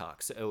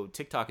TikTok. So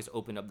TikTok has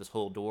opened up this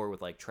whole door with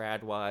like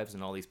trad wives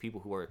and all these people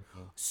who are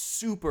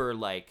super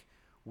like,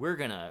 we're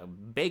gonna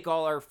bake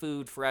all our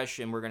food fresh,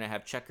 and we're gonna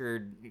have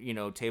checkered,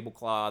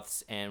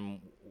 tablecloths, and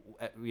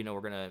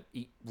we're gonna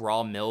eat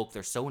raw milk.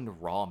 They're so into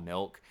raw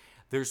milk.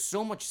 There's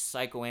so much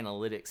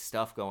psychoanalytic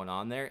stuff going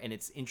on there, and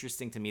it's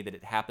interesting to me that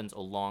it happens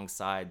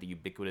alongside the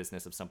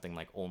ubiquitousness of something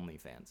like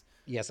OnlyFans.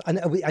 Yes,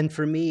 and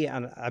for me,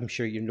 and I'm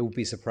sure you won't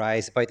be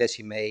surprised by this.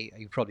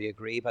 You probably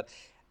agree, but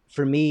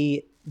for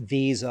me,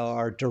 these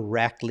are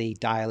directly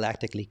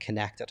dialectically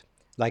connected.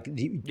 Like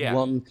Yeah.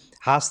 one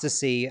has to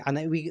see,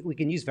 and we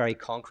can use very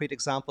concrete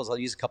examples. I'll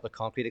use a couple of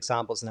concrete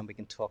examples, and then we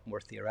can talk more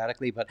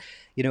theoretically. But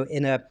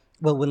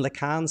when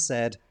Lacan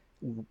said,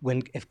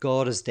 "When if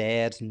God is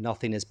dead,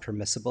 nothing is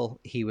permissible,"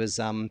 he was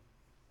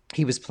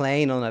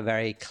playing on a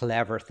very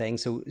clever thing.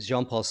 So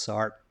Jean-Paul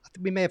Sartre, I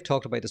think we may have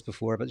talked about this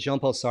before, but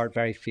Jean-Paul Sartre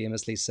very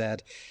famously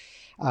said,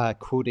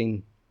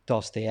 quoting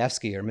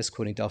Dostoevsky or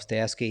misquoting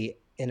Dostoevsky,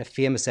 in a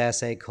famous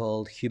essay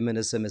called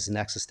 "Humanism is an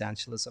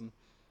Existentialism,"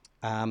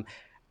 um,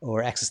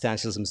 or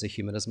 "Existentialism is a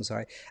Humanism."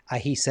 Sorry,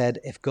 he said,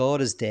 "If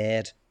God is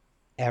dead,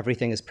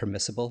 everything is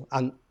permissible."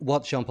 And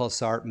what Jean-Paul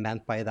Sartre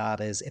meant by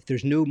that is, if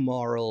there's no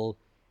moral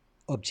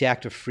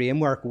objective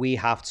framework, we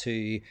have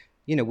to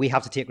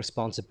take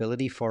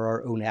responsibility for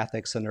our own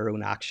ethics and our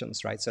own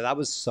actions, right? So that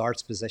was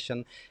Sartre's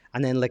position.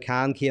 And then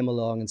Lacan came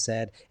along and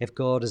said, if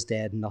God is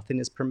dead, nothing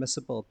is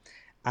permissible.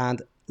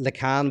 And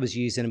Lacan was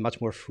using a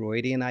much more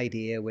Freudian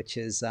idea, which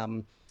is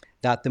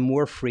that the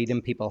more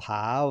freedom people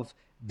have,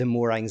 the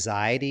more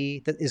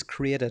anxiety that is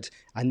created.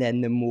 And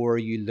then the more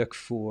you look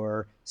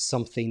for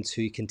something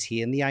to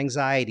contain the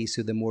anxiety,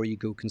 so the more you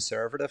go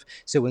conservative.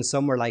 So in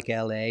somewhere like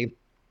LA,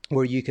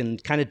 where you can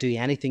kind of do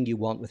anything you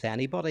want with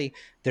anybody,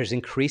 there's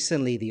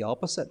increasingly the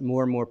opposite,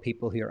 more and more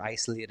people who are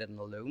isolated and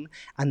alone.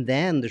 And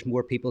then there's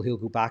more people who'll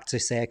go back to,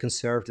 say, a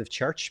conservative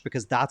church,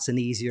 because that's an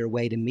easier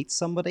way to meet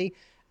somebody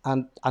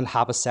and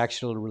have a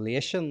sexual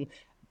relation,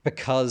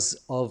 because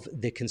of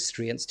the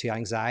constraints to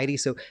anxiety.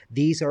 So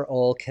these are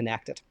all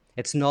connected.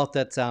 It's not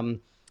that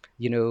some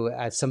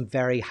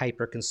very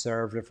hyper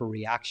conservative or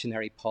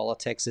reactionary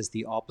politics is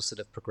the opposite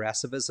of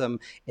progressivism.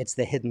 It's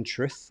the hidden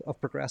truth of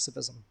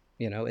progressivism,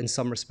 in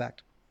some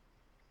respect.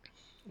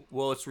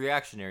 Well, it's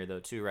reactionary though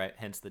too, right?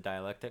 Hence the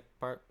dialectic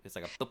part. It's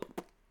like a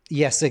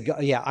Yes, and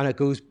it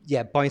goes,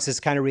 bounces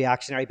kind of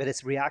reactionary, but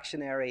it's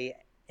reactionary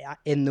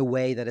in the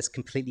way that it's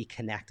completely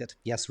connected.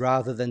 Yes,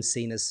 rather than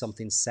seen as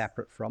something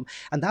separate from.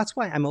 And that's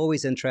why I'm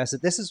always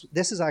interested. This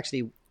is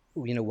actually,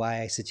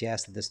 why I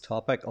suggested this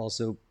topic,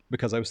 also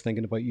because I was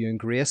thinking about you and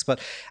Grace, but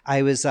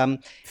I was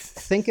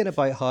thinking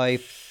about how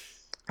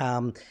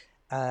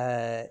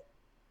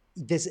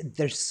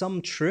there's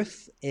some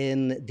truth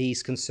in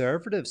these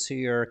conservatives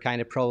who are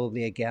kind of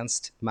probably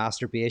against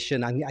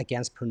masturbation and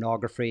against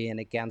pornography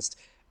and against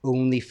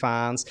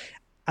OnlyFans.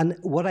 And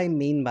what I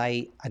mean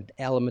by an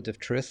element of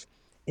truth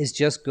is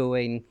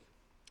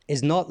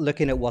is not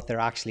looking at what they're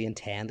actually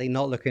intending,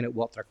 not looking at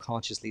what they're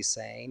consciously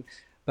saying,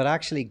 but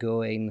actually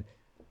going,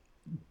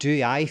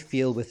 do I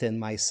feel within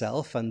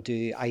myself, and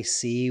do I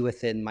see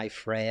within my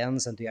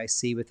friends, and do I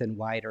see within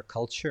wider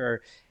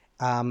culture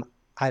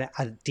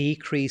a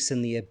decrease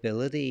in the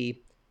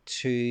ability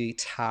to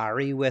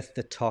tarry with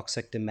the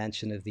toxic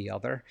dimension of the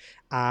other,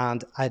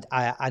 and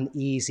an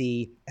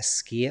easy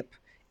escape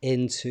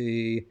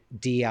into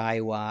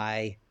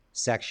DIY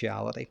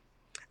sexuality.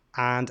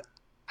 And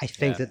I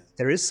think that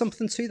there is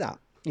something to that.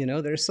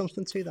 There is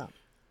something to that.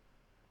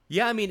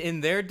 Yeah, I mean,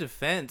 in their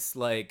defense,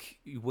 like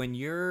when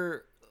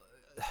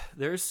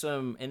there's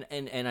some,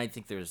 and I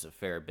think there's a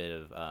fair bit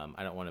of,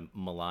 I don't want to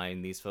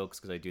malign these folks,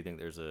 because I do think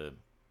there's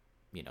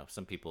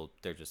some people,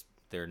 there's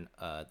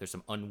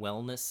some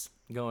unwellness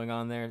going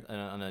on there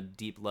on a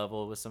deep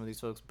level with some of these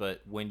folks.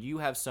 But when you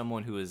have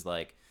someone who is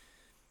like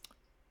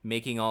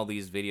making all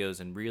these videos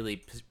and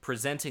really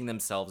presenting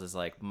themselves as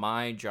like,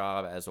 my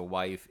job as a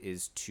wife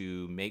is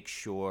to make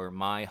sure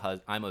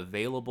I'm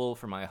available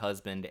for my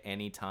husband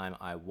anytime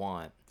I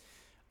want,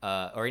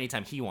 or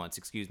anytime he wants,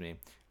 excuse me.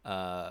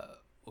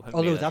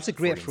 Although that's a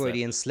great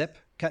Freudian slip.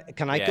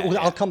 Can I? Yeah,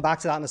 I'll come back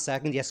to that in a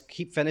second. Yes,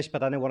 keep finished,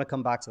 but I don't want to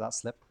come back to that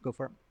slip. Go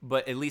for it.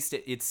 But at least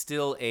it's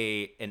still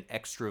an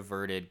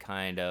extroverted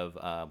kind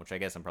of, which I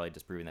guess I'm probably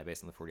disproving that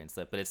based on the Freudian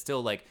slip. But it's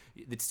still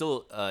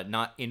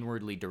not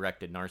inwardly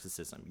directed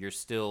narcissism. You're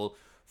still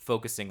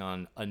focusing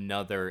on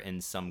another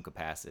in some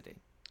capacity.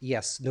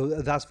 Yes,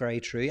 no, that's very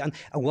true. And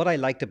what I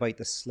liked about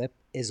the slip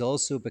is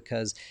also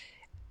because,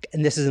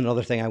 and this is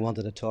another thing I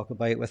wanted to talk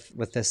about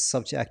with this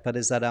subject, but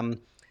is that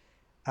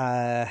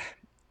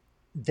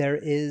there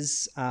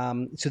is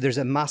so there's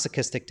a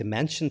masochistic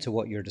dimension to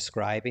what you're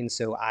describing.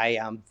 So I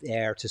am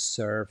there to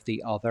serve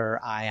the other.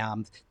 I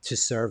am to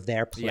serve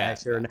their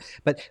pleasure.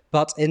 Yeah.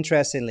 But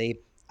interestingly,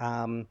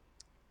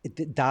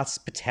 that's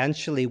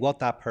potentially what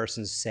that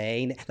person's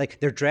saying. Like,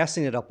 they're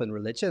dressing it up in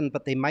religion,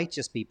 but they might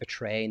just be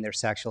betraying their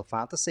sexual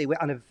fantasy.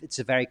 And it's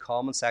a very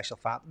common sexual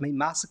fantasy. I mean,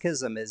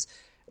 masochism is,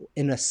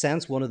 in a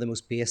sense, one of the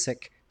most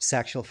basic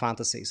sexual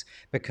fantasies,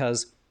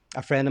 because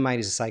a friend of mine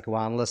is a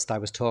psychoanalyst. I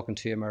was talking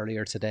to him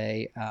earlier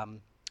today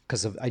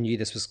because I knew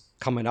this was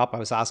coming up. I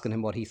was asking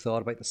him what he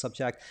thought about the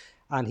subject.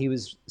 And he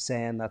was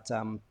saying that,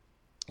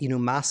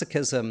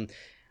 masochism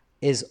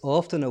is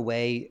often a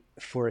way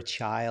for a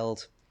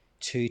child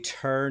to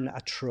turn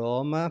a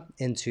trauma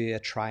into a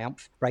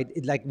triumph, right?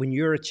 Like, when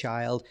you're a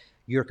child,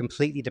 you're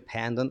completely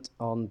dependent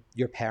on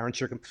your parents.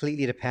 You're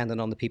completely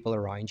dependent on the people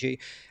around you.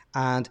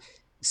 And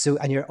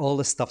all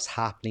this stuff's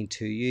happening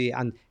to you,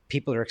 and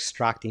people are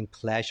extracting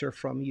pleasure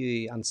from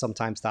you, and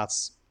sometimes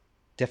that's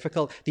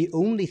difficult. The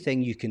only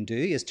thing you can do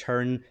is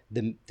turn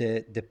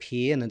the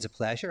pain into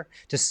pleasure,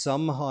 to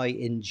somehow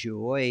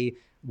enjoy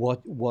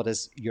what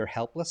is you're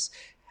helpless.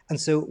 And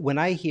so when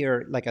I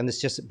hear, like, and it's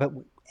just, but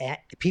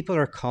people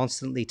are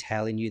constantly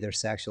telling you their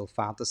sexual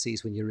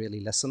fantasies when you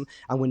really listen,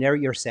 and whenever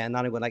you're saying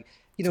that, we're like,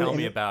 tell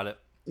me about it.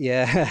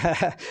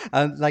 Yeah.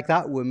 And like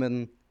that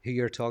woman who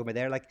you're talking about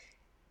there, like,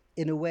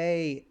 in a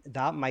way,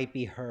 that might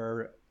be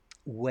her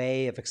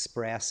way of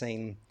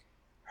expressing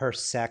her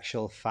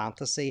sexual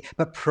fantasy,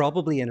 but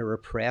probably in a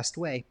repressed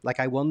way. Like,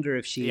 I wonder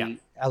if she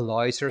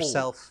allows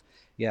herself.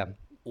 Yeah.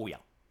 Oh, yeah.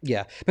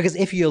 Yeah. Because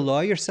if you allow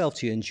yourself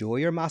to enjoy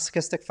your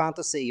masochistic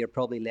fantasy, you're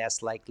probably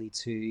less likely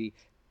to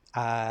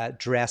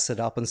dress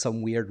it up in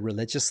some weird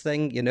religious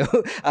thing,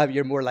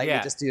 you're more likely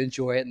just to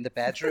enjoy it in the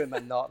bedroom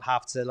and not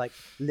have to, like,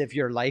 live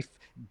your life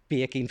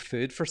baking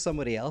food for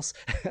somebody else.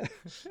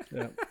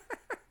 Yeah.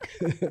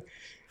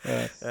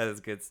 Uh, That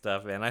is good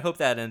stuff, man. I hope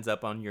that ends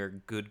up on your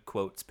good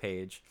quotes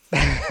page.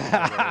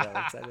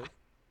 yeah,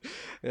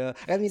 I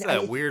mean, It's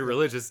that weird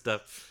religious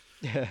stuff.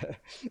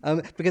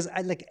 because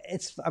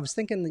I was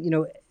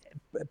thinking,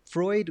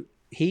 Freud,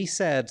 he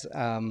said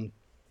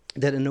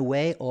that in a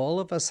way, all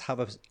of us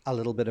have a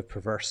little bit of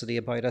perversity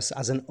about us,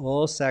 as in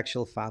all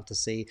sexual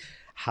fantasy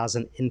has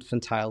an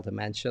infantile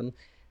dimension.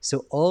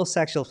 So all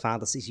sexual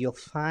fantasies, you'll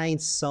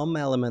find some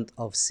element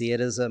of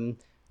sadism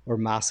or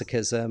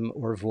masochism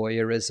or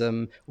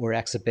voyeurism or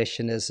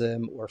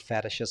exhibitionism or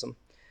fetishism.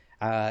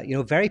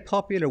 Very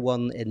popular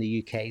one in the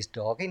UK is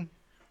dogging.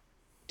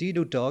 Do you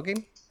know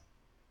dogging?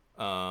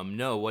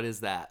 No, what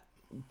is that?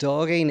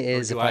 Dogging Or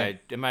is do about. I?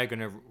 Am I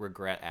gonna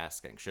regret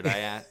asking? Should I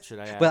ask? Should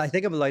I Well, I ask?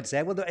 think I'm allowed to say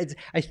it. Well,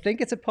 I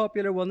think it's a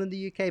popular one in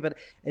the UK, but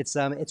it's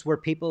where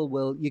people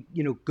will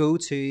go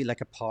to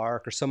like a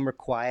park or somewhere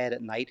quiet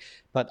at night,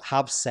 but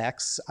have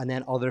sex, and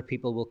then other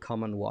people will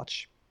come and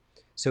watch.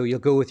 So you'll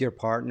go with your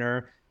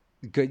partner,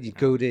 you Oh,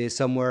 go to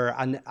somewhere,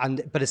 and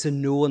but it's a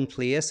known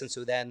place, and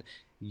so then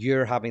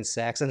you're having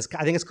sex, and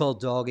I think it's called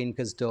dogging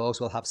because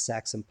dogs will have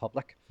sex in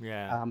public.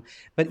 yeah. Um,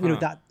 but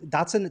Huh.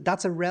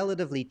 that's a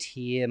relatively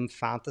tame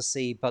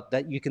fantasy, but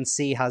that you can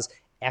see has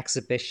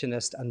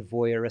exhibitionist and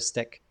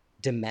voyeuristic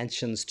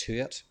dimensions to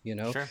it.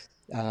 Sure.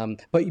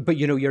 But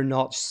you're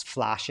not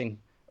flashing,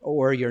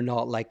 or you're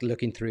not like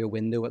looking through a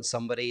window at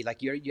somebody.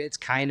 Like it's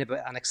kind of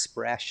an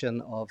expression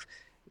of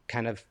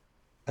kind of,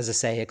 as I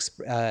say,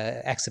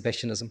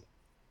 exhibitionism.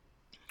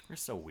 We're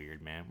so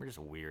weird, man. We're just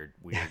a weird,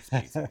 weird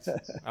species.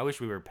 I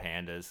wish we were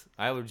pandas.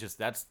 I would just.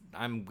 That's.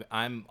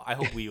 I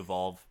hope we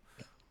evolve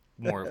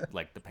more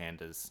like the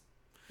pandas.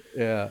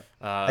 Yeah,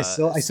 I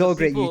So saw a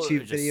great people are YouTube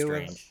just video.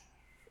 strange.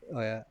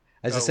 Oh yeah,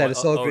 as I Oh, said,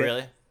 what? Oh,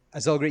 really? I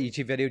saw a great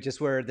YouTube video just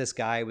where this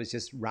guy was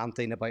just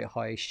ranting about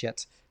how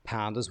shit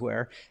pandas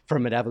were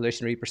from an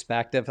evolutionary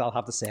perspective. I'll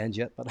have to send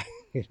you it, but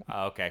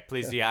Okay,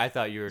 please. Yeah, I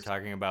thought you were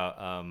talking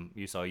about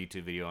you saw a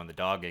YouTube video on the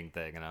dogging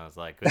thing, and I was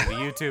like, "It was a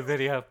YouTube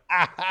video.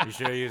 You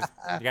sure you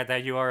got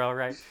that URL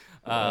right?"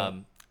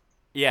 Um,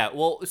 yeah.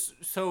 Well,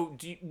 so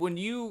when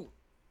you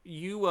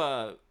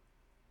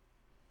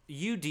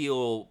you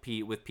deal,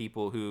 Pete, with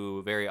people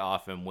who very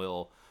often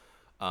will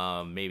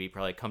maybe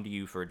probably come to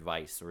you for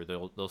advice, or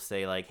they'll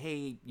say like,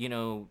 "Hey,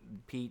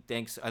 Pete,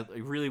 thanks. I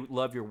really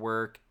love your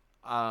work.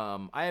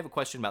 I have a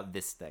question about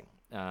this thing.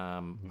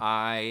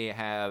 I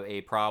have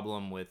a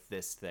problem with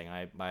this thing.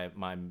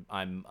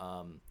 I'm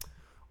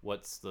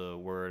what's the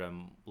word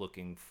I'm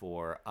looking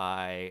for?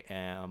 I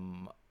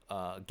am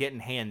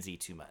getting handsy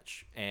too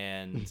much,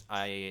 and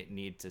I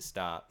need to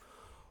stop."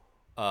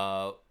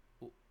 Uh,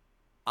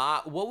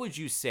 what would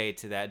you say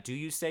to that? Do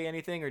you say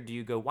anything, or do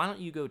you go, "Why don't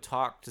you go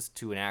talk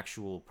to an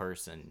actual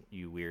person,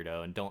 you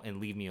weirdo, and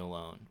leave me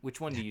alone"? Which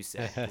one do you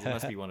say? Because it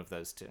must be one of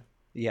those two.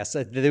 yes,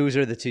 those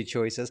are the two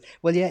choices.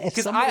 Well, yeah, if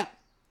Because I, somebody,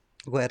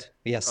 go ahead. oh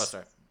Yes,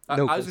 sorry,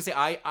 no, I was gonna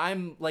say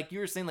I'm like you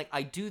were saying, like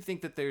I do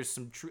think that there's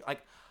some true,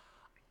 like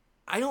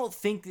I don't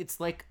think it's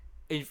like,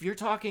 if you're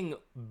talking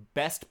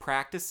best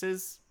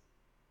practices,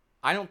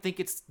 I don't think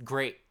it's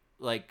great,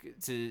 like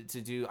to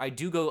do. I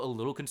do go a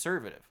little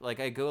conservative. Like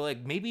I go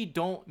like, maybe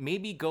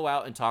go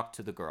out and talk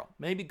to the girl.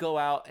 Maybe go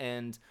out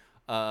and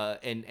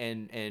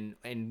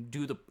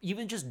do the,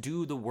 even just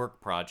do the work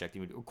project.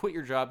 You would quit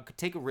your job,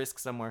 take a risk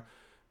somewhere.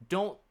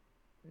 Don't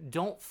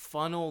don't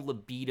funnel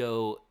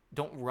libido.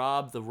 Don't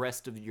rob the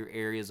rest of your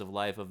areas of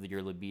life of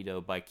your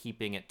libido by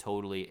keeping it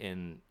totally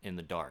in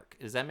the dark.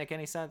 Does that make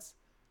any sense?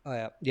 oh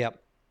yeah, yeah.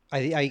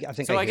 I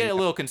think So I I hear get you. a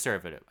little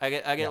conservative. Yeah.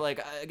 I get like,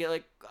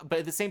 but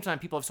at the same time,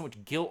 people have so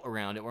much guilt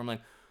around it. Where I'm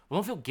like,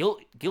 well, don't feel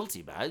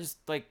guilty about it. Just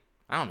like,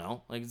 I don't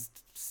know, like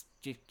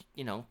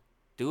you know,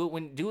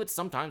 do it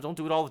sometimes. Don't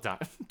do it all the time.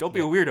 Don't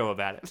be a weirdo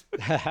about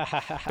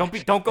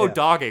it. Don't go Yeah.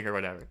 dogging or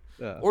whatever.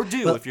 Yeah. Or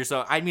do, Well, if you're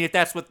so. I mean, if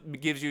that's what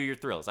gives you your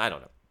thrills. I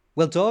don't know.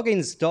 well,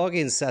 dogging's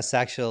a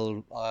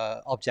sexual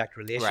object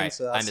relation, Right.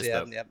 so I that's yeah,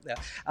 misspoke. yeah,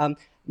 yeah.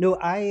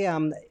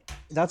 No,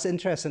 that's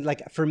interesting.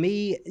 Like for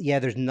me, yeah,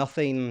 there's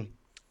nothing.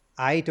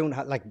 I don't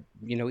have like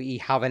you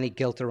have any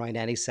guilt around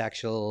any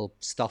sexual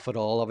stuff at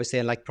all, obviously,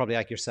 and like probably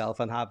like yourself,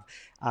 and have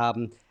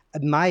um,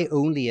 my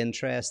only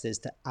interest is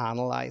to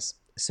analyze.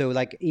 So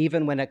like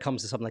even when it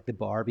comes to something like the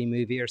Barbie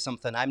movie or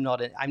something, I'm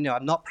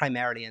not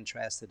primarily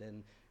interested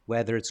in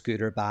whether it's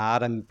good or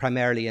bad. I'm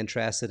primarily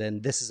interested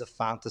in, this is a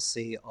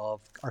fantasy of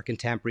our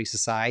contemporary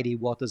society.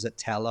 What does it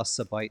tell us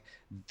about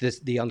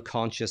the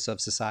unconscious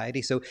of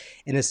society? So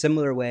in a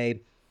similar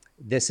way,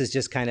 this is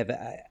just kind of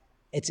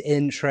it's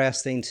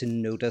interesting to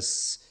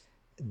notice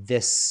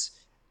this,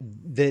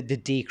 the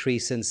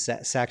decrease in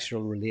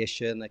sexual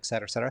relation, et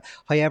cetera, et cetera.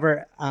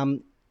 However,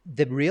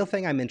 the real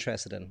thing I'm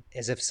interested in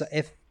is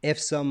if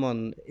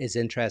someone is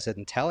interested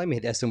in telling me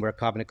this and we're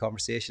having a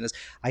conversation, is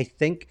I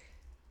think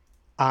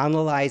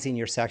analyzing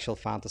your sexual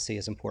fantasy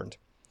is important.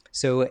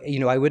 So,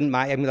 I wouldn't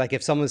mind. I mean, like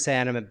if someone's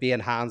saying I'm being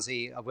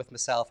handsy with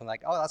myself, I'm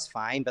like, oh, that's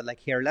fine. But like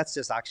here, let's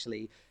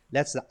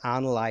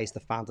analyze the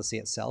fantasy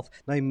itself.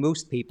 Now,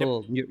 most Yep.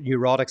 people,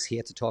 neurotics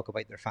hate to talk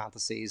about their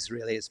fantasies.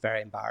 Really, it's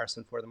very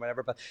embarrassing for them,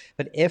 whatever. But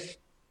if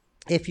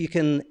if you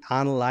can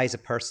analyze a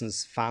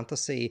person's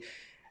fantasy,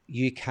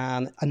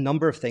 a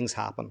number of things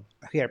happen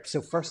here.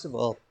 So first of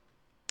all,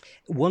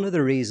 one of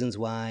the reasons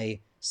why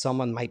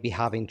someone might be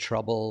having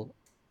trouble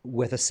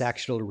with a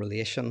sexual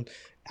relation,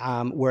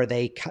 where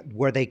they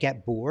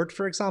get bored,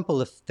 for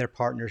example, if their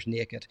partner's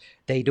naked,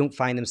 they don't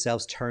find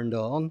themselves turned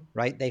on,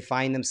 right? They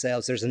find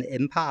themselves, there's an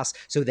impasse,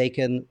 so they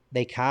can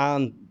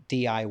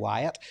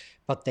DIY it,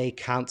 but they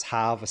can't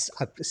have a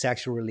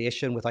sexual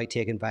relation without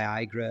taking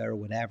Viagra or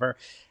whatever.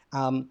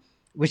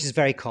 Which is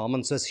very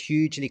common. So it's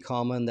hugely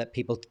common that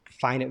people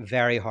find it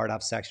very hard to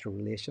have sexual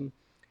relation.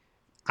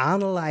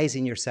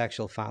 Analyzing your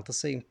sexual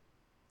fantasy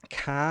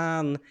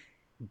can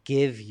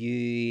give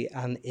you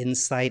an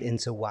insight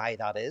into why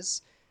that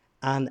is.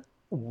 And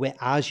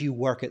as you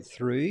work it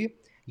through,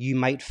 you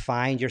might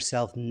find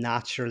yourself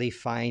naturally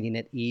finding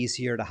it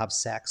easier to have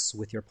sex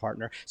with your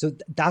partner. So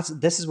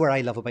this is where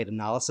I love about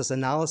analysis.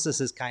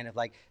 Analysis is kind of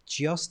like,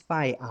 just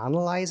by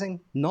analyzing,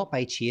 not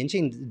by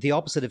changing. The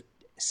opposite of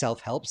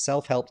self-help.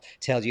 Self-help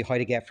tells you how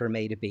to get from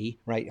A to B,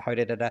 right?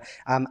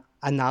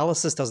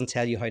 Analysis doesn't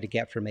tell you how to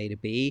get from A to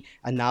B.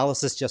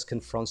 Analysis just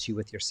confronts you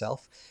with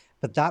yourself.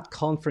 But that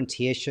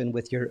confrontation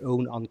with your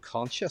own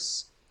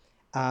unconscious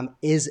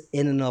is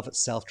in and of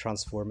itself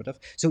transformative.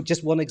 So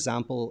just one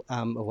example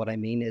of what I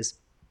mean is,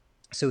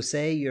 so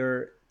say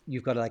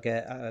you've got like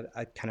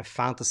a kind of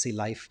fantasy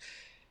life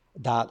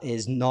that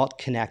is not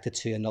connected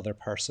to another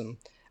person,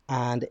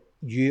 and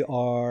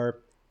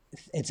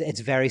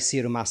it's very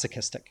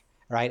sadomasochistic,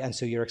 right? And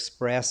so you're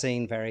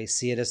expressing very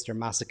sadist or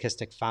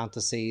masochistic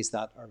fantasies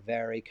that are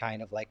very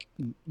kind of like,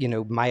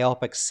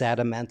 myopic,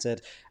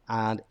 sedimented,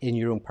 and in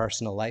your own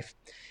personal life.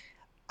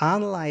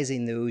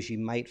 Analyzing those, you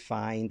might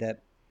find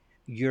that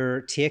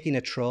you're taking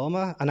a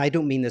trauma, and I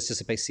don't mean this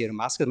just about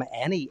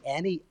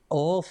sadomasochism.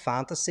 All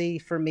fantasy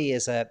for me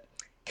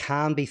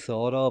can be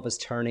thought of as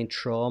turning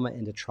trauma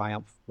into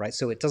triumph, right?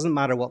 So it doesn't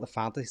matter what the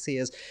fantasy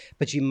is,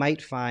 but you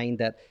might find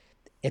that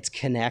it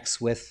connects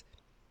with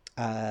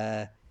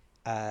uh,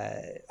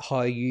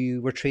 how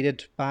you were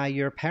treated by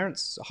your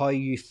parents, how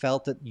you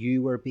felt that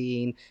you were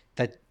being,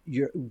 that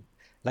you're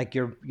like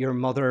your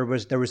mother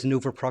was, there was an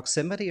over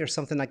proximity or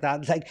something like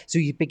that. Like, so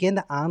you begin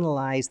to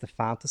analyze the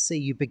fantasy.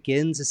 You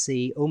begin to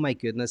see, oh my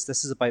goodness,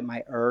 this is about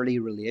my early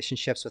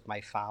relationships with my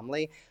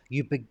family.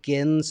 You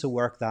begin to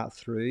work that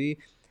through,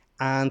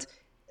 and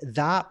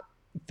that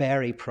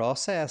very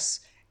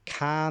process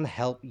can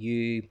help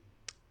you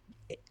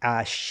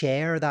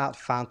share that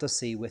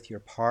fantasy with your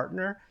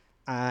partner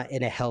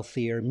in a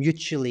healthier,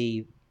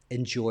 mutually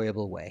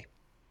enjoyable way.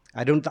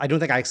 I don't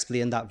think I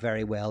explained that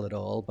very well at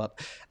all, but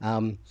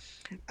No,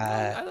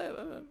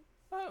 uh,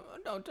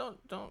 no,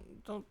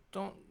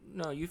 don't.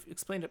 No, you've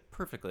explained it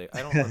perfectly.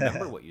 I don't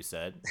remember what you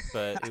said,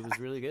 but it was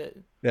really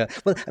good. yeah.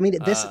 Well, I mean,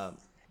 Um,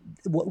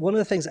 one of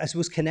the things I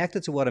suppose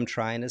connected to what I'm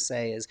trying to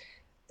say is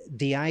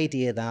the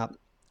idea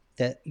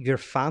that your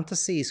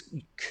fantasies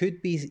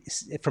could be,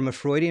 from a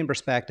Freudian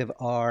perspective,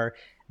 are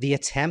the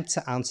attempt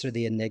to answer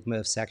the enigma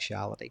of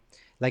sexuality.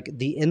 Like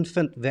the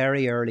infant,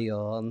 very early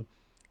on,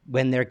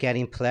 when they're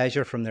getting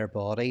pleasure from their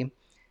body,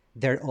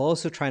 they're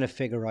also trying to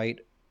figure out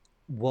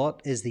how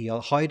does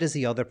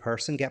the other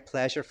person get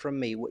pleasure from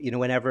me.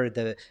 Whenever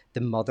the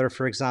mother,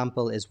 for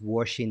example, is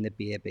washing the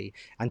baby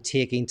and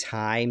taking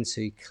time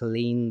to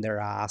clean their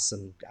ass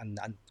and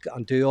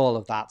do all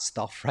of that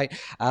stuff, right?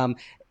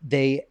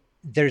 They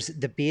there's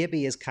the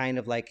baby is kind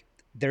of like,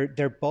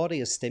 their body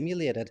is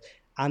stimulated,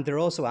 and they're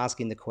also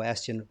asking the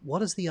question, what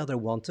does the other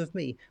want of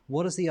me?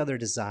 What does the other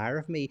desire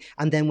of me?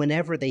 And then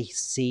whenever they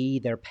see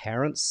their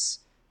parents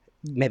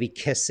maybe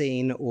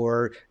kissing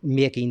or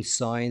making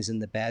sounds in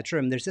the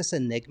bedroom, there's this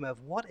enigma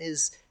of what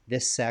is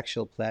this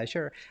sexual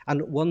pleasure.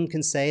 And one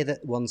can say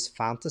that one's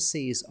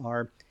fantasies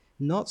are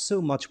not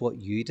so much what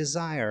you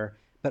desire,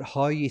 but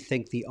how you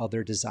think the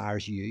other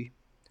desires you.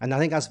 And I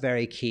think that's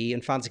very key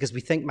in fantasy, because we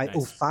think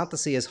nice.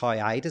 fantasy is how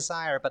I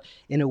desire, but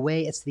in a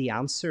way it's the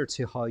answer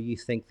to how you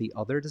think the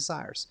other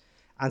desires.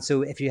 And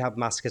so if you have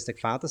masochistic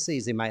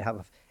fantasies, they might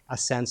have a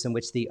sense in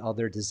which the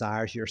other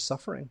desires your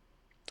suffering,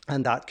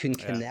 and that can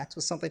Yeah, connect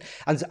with something.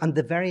 And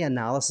the very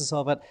analysis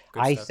of it,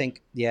 good I stuff.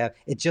 think, yeah,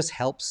 it just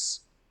helps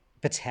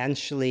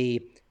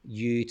potentially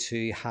you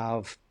to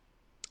have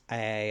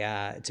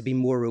to be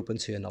more open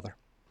to another.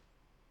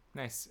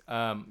 Nice.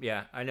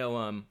 Yeah, I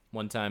know.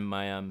 One time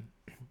my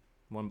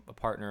one a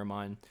partner of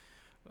mine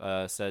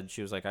said,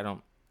 she was like, I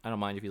don't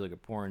mind if you look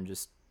at porn.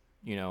 Just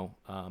you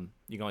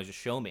can always just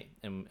show me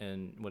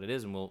and what it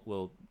is, and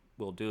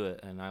we'll do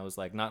it. And I was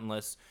like, not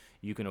unless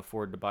you can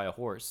afford to buy a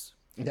horse.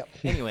 Yep.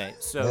 Anyway,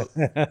 so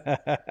do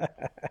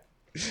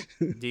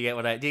you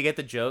get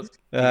the joke?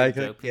 Do you get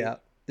the joke, Pete? Yeah.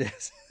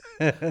 Yes.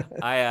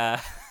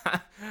 I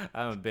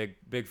I'm a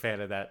big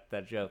fan of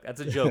that joke. That's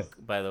a joke,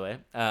 by the way.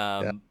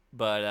 Yeah.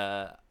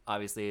 But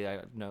obviously I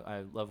know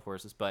I love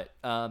horses, but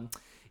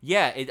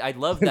yeah, I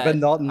love But that.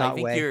 not in I that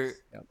think way. you're,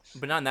 Yeah.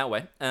 but not in that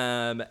way.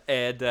 And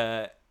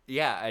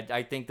yeah,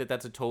 I think that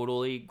that's a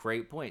totally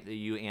great point, that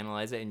you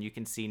analyze it and you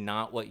can see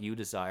not what you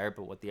desire,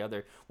 but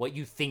what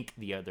you think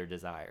the other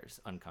desires Yes.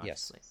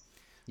 unconsciously.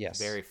 Yes.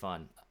 Very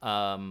fun.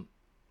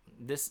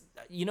 This,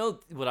 you know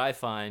what I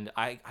find,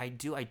 I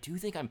do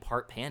think I'm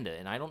part panda,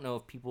 and I don't know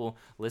if people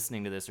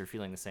listening to this are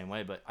feeling the same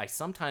way, but I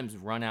sometimes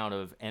run out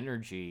of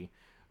energy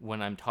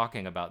when I'm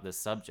talking about this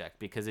subject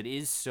because it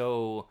is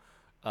so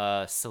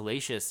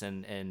salacious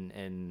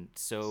and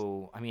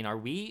so. I mean, are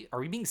we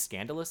being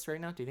scandalous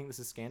right now? Do you think this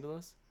is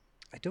scandalous?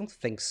 I don't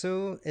think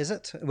so, is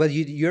it? Well,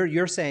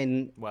 you're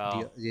saying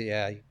Well,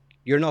 yeah,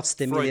 you're not Freud's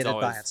stimulated by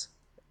always. it.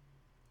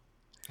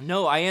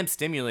 No, I am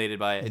stimulated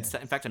by it. Yeah.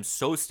 In fact, I'm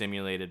so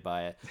stimulated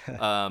by it.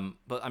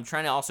 But I'm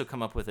trying to also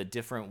come up with a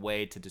different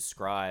way to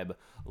describe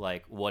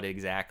like what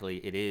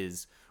exactly it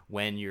is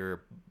when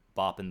you're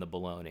bopping the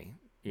baloney.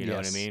 You know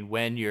what I Yes. mean?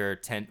 When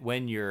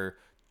you're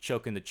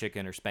choking the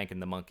chicken or spanking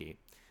the monkey.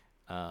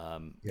 Yeah.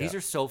 These are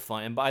so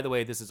fun. And by the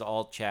way, this is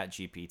all Chat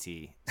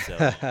GPT.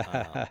 So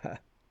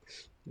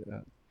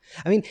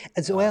I mean,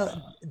 as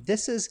well,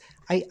 this is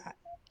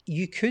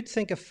you could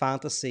think of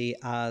fantasy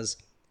as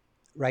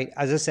right,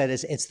 as I said,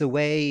 it's the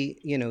way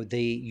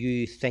the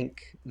you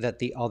think that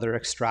the other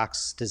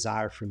extracts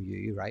desire from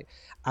you, right?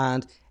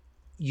 And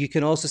you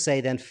can also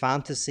say then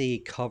fantasy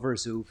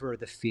covers over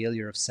the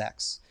failure of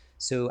sex.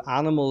 So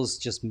animals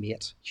just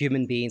mate.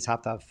 Human beings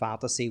have to have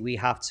fantasy. We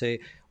have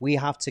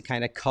to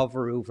kind of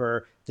cover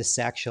over the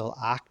sexual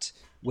act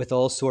with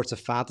all sorts of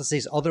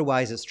fantasies.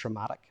 Otherwise, it's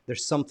traumatic.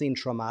 There's something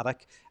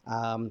traumatic,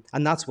 and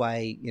that's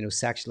why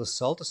sexual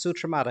assault is so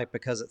traumatic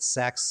because it's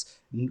sex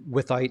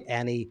without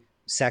any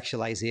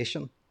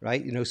sexualization,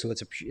 right? So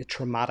it's a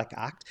traumatic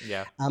act.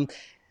 yeah.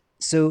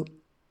 So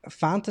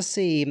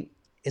fantasy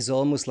is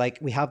almost like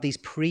we have these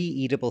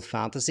pre-eatable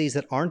fantasies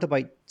that aren't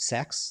about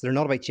sex. They're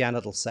not about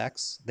genital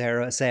sex.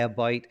 They're say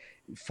about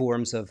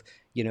forms of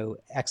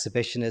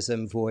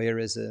exhibitionism,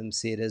 voyeurism,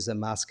 sadism,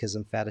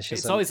 masochism, It's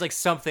fetishism. always like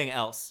something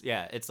else.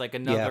 Yeah, it's like Yeah,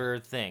 another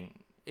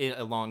thing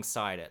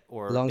alongside it,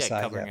 or yeah, alongside.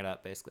 Yeah. covering it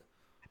up basically.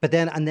 But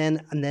then and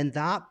then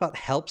that but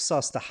helps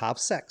us to have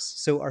sex.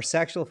 So our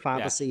sexual Yeah.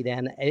 fantasy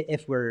then,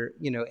 if we're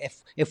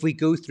if we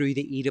go through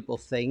the eatable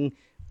thing,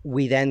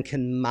 we then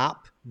can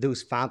map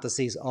those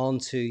fantasies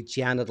onto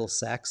genital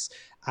sex,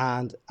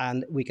 and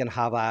we can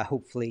have a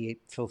hopefully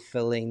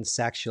fulfilling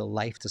sexual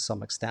life to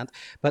some extent.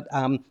 But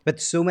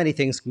so many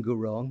things can go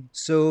wrong.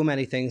 So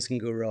many things can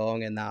go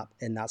wrong in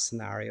that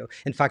scenario.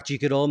 In fact, you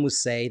could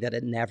almost say that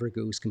it never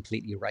goes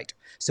completely right.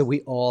 So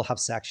we all have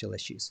sexual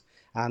issues.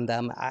 And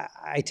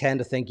I tend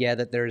to think, yeah,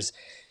 that there's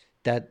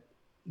that,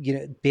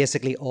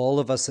 basically all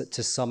of us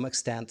to some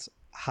extent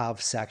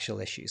have sexual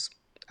issues,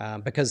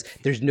 because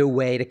there's no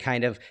way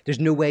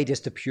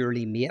just to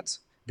purely mate.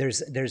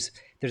 There's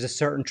a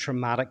certain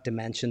traumatic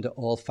dimension to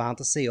all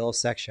fantasy, all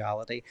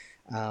sexuality,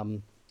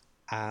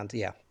 and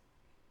yeah.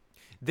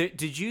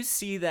 Did you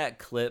see that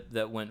clip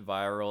that went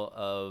viral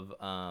of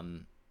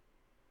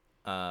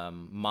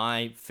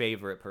my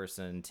favorite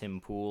person, Tim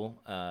Pool,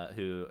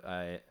 who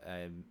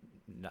I'm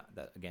not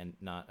that again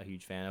not a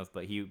huge fan of,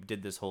 but he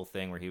did this whole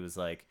thing where he was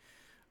like,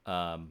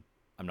 I'm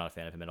not a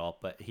fan of him at all,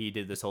 but he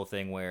did this whole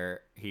thing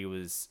where he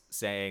was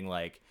saying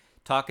like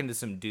talking to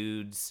some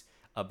dudes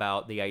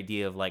about the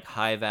idea of like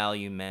high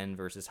value men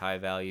versus high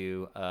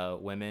value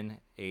women,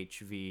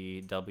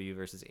 HVW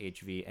versus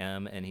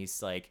HVM, and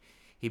he's like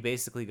he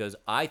basically goes,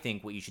 I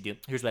think what you should do.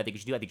 Here's what I think you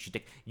should do. I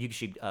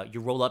think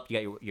you roll up.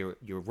 You got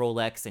your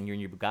Rolex and you're in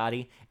your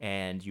Bugatti,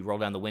 and you roll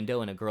down the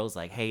window, and a girl's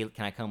like, hey,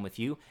 can I come with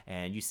you?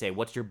 And you say,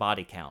 what's your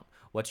body count?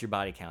 What's your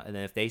body count? And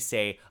then if they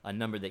say a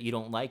number that you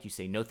don't like, you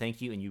say no,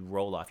 thank you, and you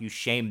roll off. You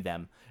shame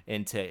them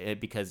into it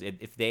because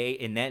if they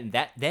and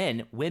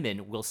then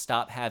women will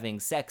stop having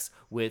sex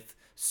with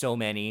so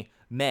many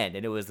men.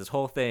 And it was this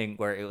whole thing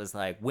where it was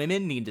like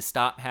women need to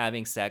stop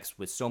having sex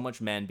with so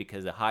much men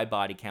because a high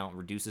body count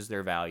reduces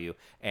their value.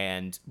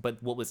 And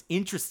but what was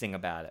interesting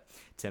about it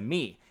to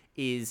me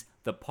is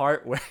the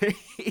part where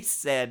he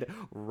said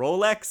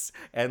Rolex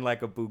and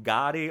like a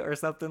Bugatti or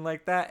something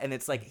like that. And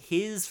it's like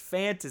his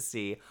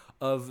fantasy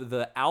of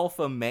the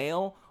alpha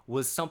male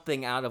was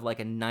something out of like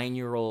a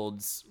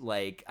 9-year-old's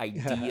like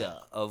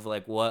idea of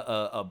like what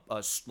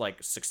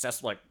like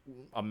success like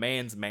a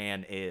man's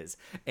man is.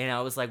 And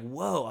I was like,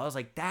 whoa, I was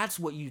like, that's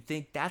what you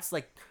think, that's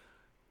like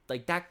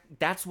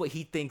that's what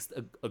he thinks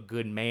a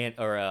good man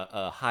or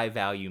a high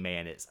value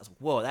man is. I was like,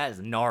 whoa, that is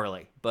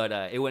gnarly. But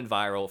it went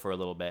viral for a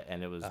little bit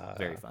and it was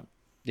very fun.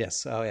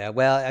 Yes. Oh, yeah.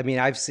 Well, I mean,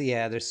 I've seen,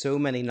 yeah, there's so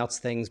many nuts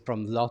things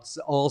from lots,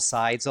 all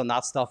sides on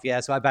that stuff. Yeah.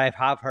 So I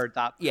have heard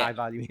that Yeah, high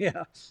value.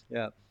 Yeah.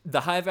 Yeah.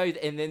 the high value,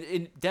 and then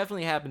it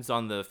definitely happens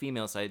on the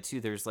female side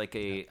too. There's like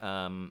a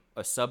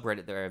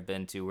subreddit that I've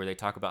been to where they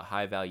talk about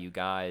high value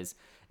guys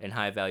and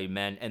high value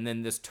men, and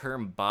then this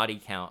term body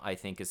count I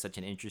think is such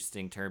an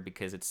interesting term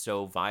because it's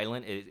so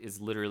violent. It is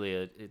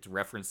literally it's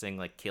referencing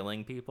like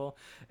killing people,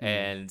 Mm.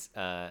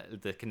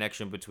 and the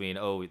connection between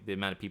the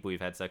amount of people you've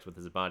had sex with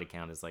as a body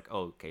count is like,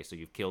 oh, okay, so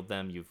you've killed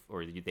them,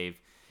 they've,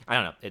 I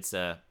don't know, it's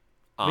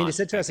I mean, odd, it's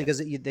I interesting because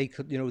guess. they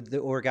could, the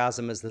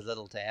orgasm is the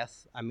little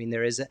death. I mean,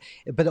 there is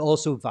but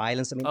also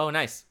violence. I mean, Oh,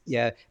 nice.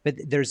 yeah, but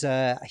there's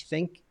I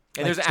think,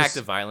 And like there's active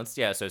just, violence,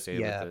 yeah,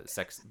 associated with yeah. the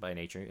sex by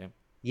nature, yeah.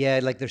 Yeah,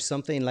 like there's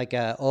something like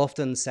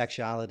often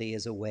sexuality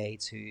is a way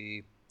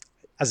to,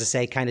 as I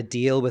say, kind of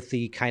deal with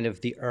the kind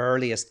of the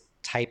earliest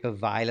type of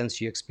violence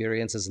you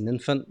experience as an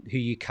infant,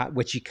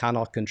 which you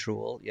cannot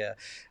control. Yeah.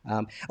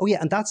 Oh, yeah,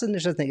 and that's an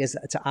interesting thing is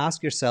to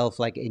ask yourself,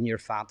 like in your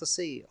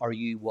fantasy, are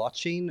you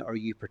watching? Are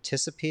you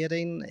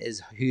participating?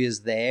 Is who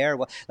is there?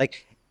 What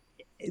like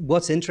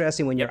what's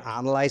interesting when Yep. you're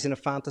analyzing a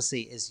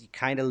fantasy is you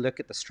kind of look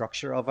at the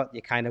structure of it.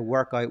 You kind of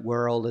work out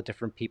where all the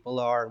different people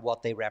are and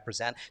what they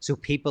represent. So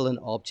people and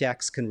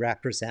objects can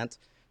represent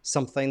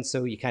something.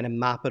 So you kind of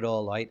map it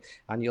all out,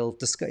 and you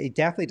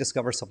definitely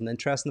discover something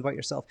interesting about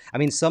yourself. I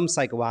mean, some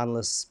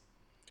psychoanalysts,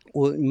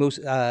 most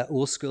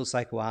old school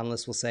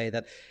psychoanalysts, will say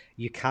that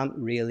you can't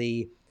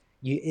really,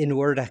 in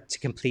order to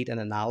complete an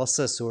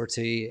analysis or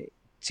to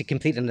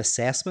complete an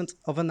assessment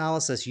of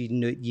analysis, you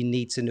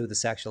need to know the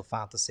sexual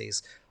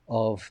fantasies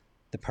of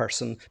the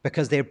person,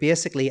 because they're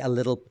basically a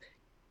little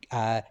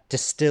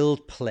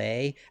distilled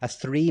play, a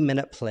 3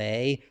 minute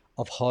play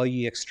of how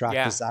you extract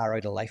Yeah. desire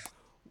out of life.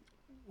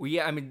 Well,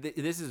 yeah, I mean,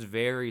 this is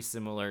very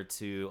similar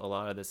to a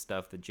lot of the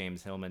stuff that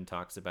James Hillman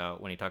talks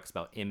about when he talks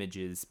about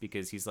images,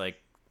 because he's like,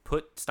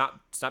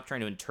 stop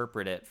trying to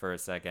interpret it for a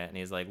second, and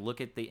he's like, look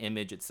at the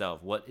image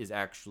itself. What is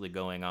actually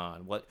going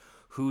on?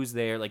 Who's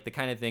there? Like the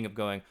kind of thing of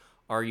going,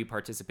 are you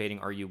participating?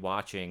 Are you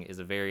watching? Is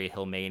a very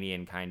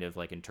Hillmanian kind of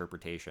like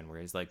interpretation, where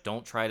he's like,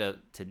 don't try to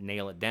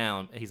nail it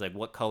down. He's like,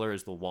 what color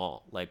is the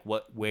wall? Like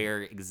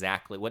where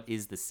exactly? What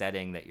is the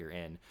setting that you're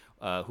in?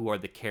 Who are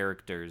the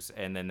characters?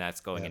 And then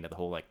that's going Yeah. into the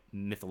whole like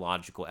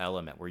mythological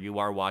element where you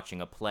are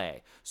watching a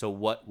play. So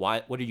what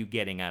are you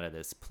getting out of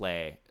this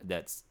play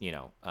that's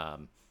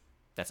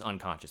that's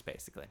unconscious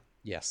basically.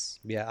 Yes.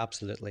 Yeah.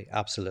 Absolutely.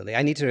 Absolutely.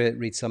 I need to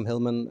read some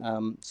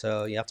Hillman.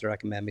 So you have to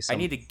recommend me I some.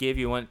 need to give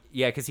you one.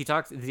 Yeah, because he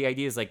talks. The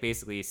idea is like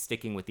basically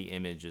sticking with the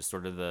image is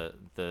sort of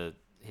the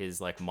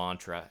his like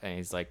mantra, and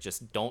he's like,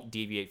 just don't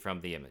deviate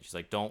from the image. He's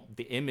like, don't.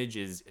 The image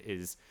is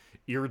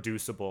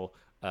irreducible,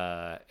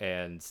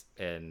 and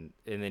then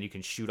you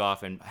can shoot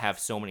off and have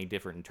so many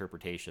different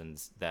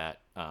interpretations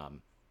that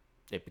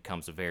it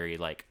becomes a very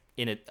like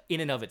in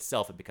and of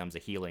itself it becomes a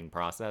healing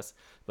process.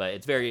 But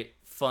it's very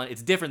fun.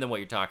 It's different than what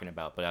you're talking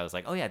about. But I was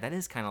like, oh yeah, that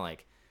is kind of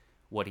like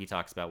what he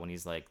talks about when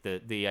he's like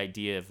the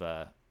idea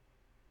of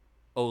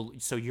oh,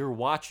 so you're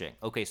watching,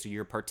 okay, so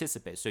you're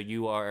participating, so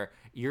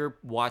you're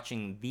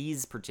watching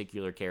these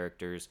particular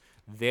characters,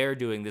 they're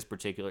doing this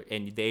particular,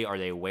 and they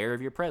aware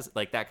of your presence,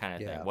 like that kind of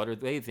thing. Yeah. What are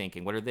they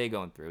thinking, what are they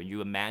going through, and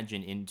you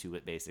imagine into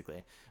it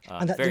basically.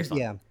 And It's very fun.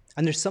 yeah,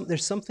 and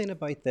there's something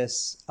about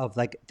this of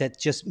like that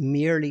just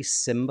merely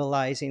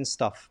symbolizing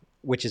stuff,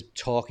 which is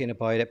talking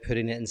about it,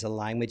 putting it into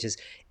language,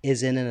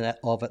 is in and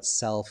of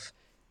itself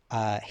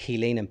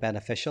healing and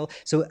beneficial.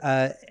 So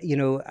I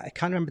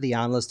can't remember the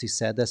analyst who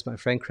said this. My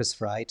friend Chris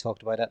Fry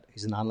talked about it.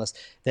 He's an analyst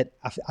that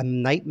a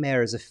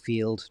nightmare is a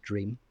field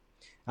dream.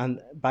 And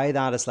by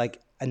that, it's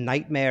like a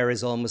nightmare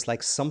is almost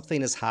like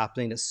something is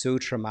happening that's so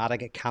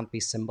traumatic it can't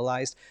be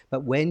symbolized.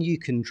 But when you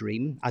can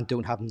dream and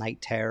don't have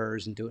night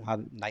terrors and don't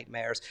have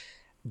nightmares,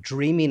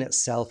 dreaming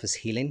itself is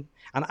healing.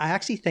 And I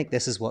actually think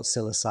this is what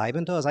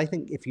psilocybin does. I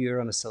think if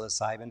you're on a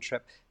psilocybin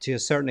trip, to a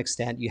certain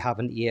extent, you have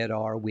an 8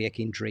 hour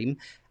waking dream.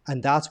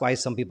 And that's why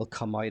some people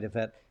come out of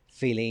it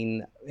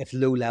feeling if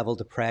low level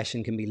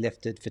depression can be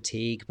lifted,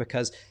 fatigue,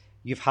 because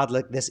you've had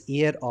like this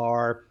 8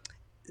 hour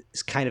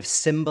kind of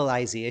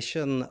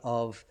symbolization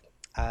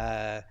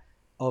uh,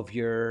 of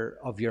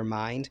your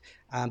mind,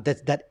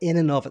 that in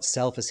and of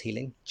itself is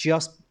healing.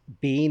 Just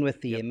being with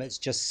the Yep. image,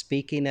 just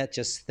speaking it,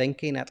 just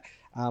thinking it.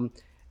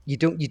 You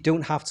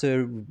don't have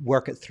to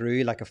work it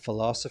through like a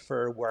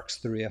philosopher works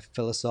through a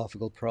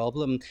philosophical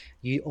problem.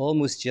 You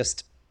almost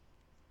just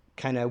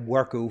kind of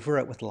work over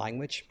it with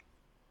language,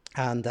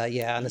 and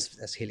yeah, and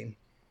it's healing.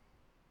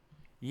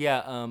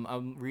 Yeah,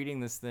 I'm reading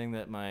this thing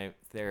that my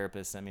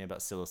therapist sent me about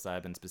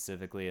psilocybin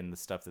specifically, and the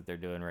stuff that they're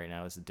doing right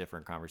now is a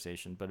different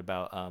conversation, but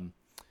about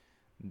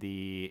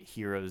the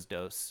hero's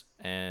dose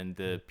and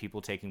the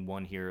people taking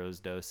one hero's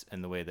dose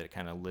and the way that it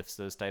kind of lifts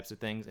those types of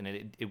things. And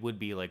it would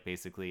be like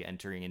basically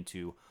entering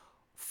into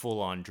full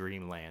on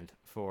dreamland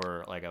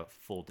for like a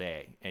full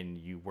day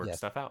and you work Yeah,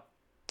 stuff out.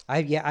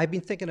 I've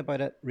been thinking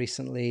about it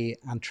recently.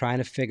 I'm trying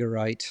to figure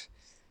out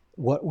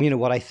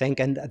what I think,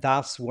 and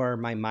that's where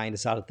my mind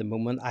is at the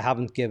moment. I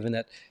haven't given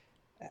it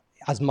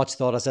as much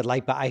thought as I'd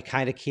like, but I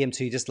kind of came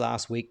to just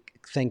last week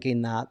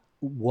thinking that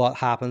what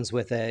happens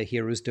with a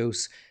hero's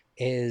dose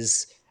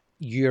is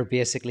you're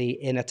basically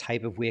in a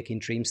type of waking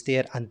dream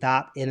state, and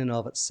that in and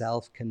of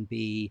itself can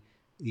be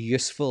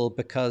useful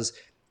because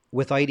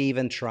without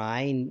even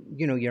trying,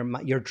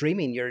 you're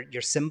dreaming,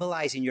 you're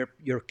symbolizing,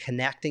 you're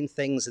connecting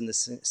things in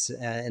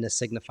a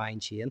signifying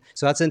chain.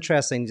 So that's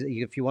interesting.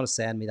 If you want to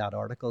send me that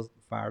article,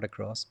 fire it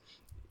across.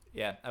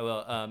 Yeah, I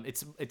will.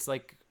 It's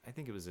like I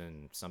think it was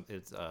in some.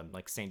 It's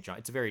like St. John.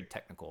 It's a very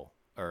technical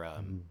or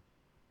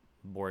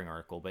boring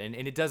article, but and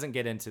it doesn't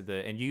get into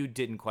the. And you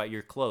didn't quite.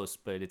 You're close,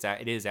 but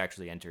it is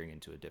actually entering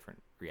into a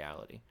different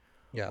reality,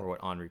 Yeah. or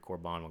what Henri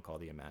Corbin would call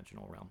the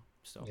imaginal realm.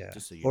 So Yeah.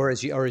 just so you Or know,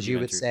 as you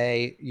you've would entered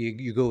say,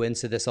 you go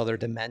into this other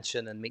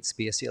dimension and meet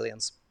space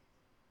aliens.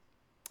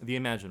 the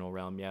imaginal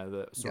realm. Yeah, the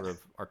Yeah. sort of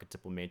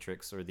archetypal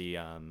matrix, or the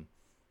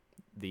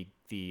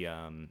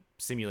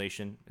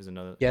simulation is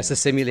another. Yes, the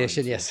That's fun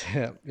simulation. too. Yes.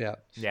 Yeah. Yeah,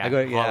 Yeah.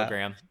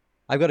 hologram.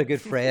 I've got a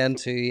good friend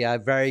who, yeah,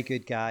 very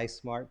good guy,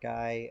 smart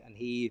guy, and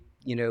he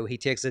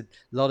takes a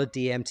lot of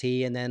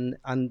DMT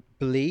and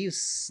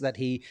believes that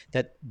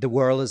the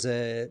world is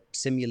a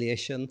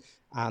simulation,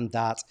 and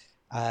that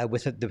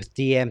with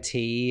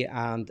DMT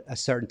and a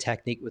certain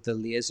technique with the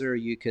laser,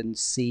 you can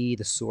see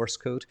the source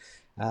code.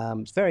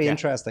 It's very Yeah,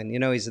 interesting.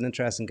 He's an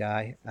interesting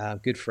guy,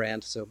 good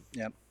friend. So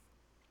yeah,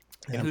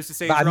 and who's to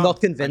say but he's I'm wrong? not I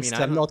mean, convinced.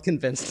 I I'm don't. not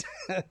convinced.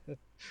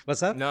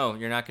 What's that? No,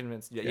 you're not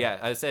convinced. Yeah. Yeah,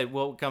 I said,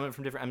 well, coming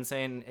from different. I'm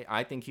saying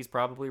I think he's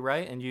probably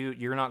right, and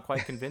you're not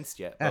quite convinced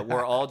yet. But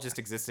we're all just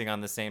existing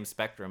on the same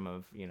spectrum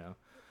of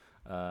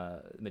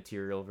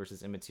material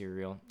versus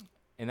immaterial,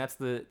 and that's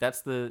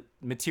the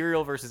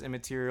material versus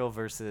immaterial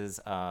versus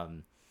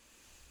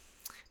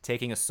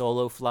taking a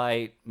solo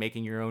flight,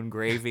 making your own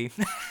gravy.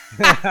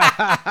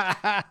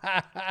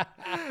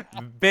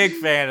 Big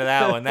fan of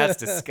that one. That's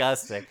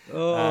disgusting.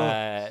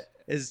 Oh,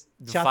 is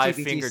The five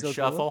ChatGPT fingered still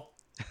going? shuffle.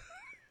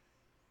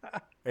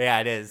 Yeah,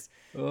 it is.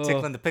 Oh,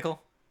 Tickling the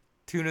pickle,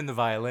 tuning the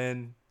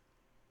violin.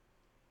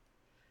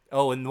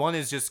 Oh, and one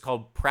is just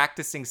called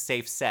practicing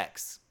safe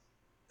sex.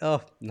 oh,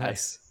 That's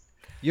nice.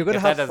 You're gonna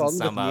if that have doesn't fun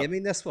with sum up.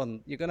 naming this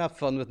one. You're gonna have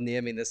fun with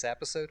naming this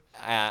episode.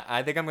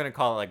 I think I'm gonna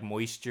call it like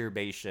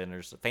moisturbation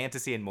or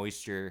fantasy and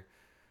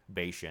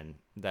moisturbation.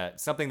 That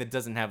something that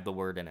doesn't have the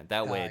word in it.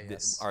 That Ah, way,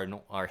 yes.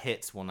 our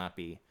hits will not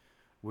be.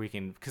 We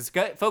can because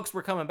folks,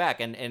 we're coming back,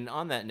 and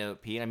on that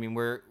note, Pete. I mean,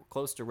 we're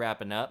close to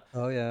wrapping up.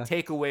 Oh yeah.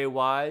 Takeaway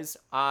wise,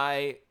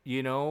 I'll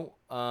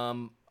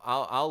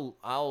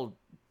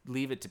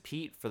leave it to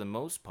Pete for the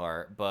most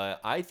part, but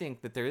I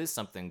think that there is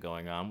something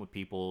going on with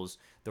people's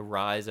the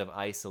rise of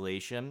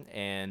isolation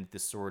and the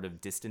sort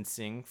of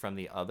distancing from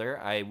the other.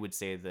 I would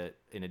say that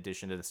in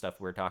addition to the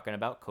stuff we're talking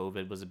about,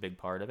 COVID was a big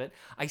part of it.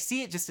 I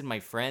see it just in my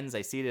friends,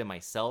 I see it in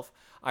myself.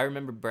 I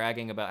remember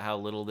bragging about how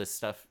little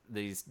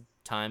these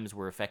times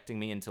were affecting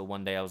me until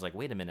one day I was like,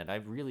 wait a minute, I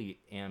really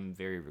am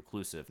very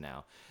reclusive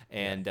now.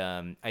 Yeah.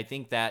 And I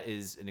think that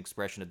is an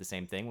expression of the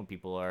same thing when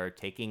people are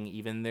taking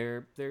even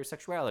their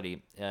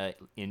sexuality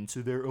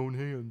into their own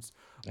hands.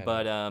 I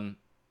But know.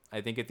 I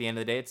think at the end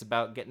of the day, it's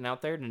about getting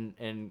out there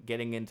and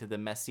getting into the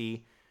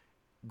messy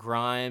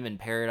grime and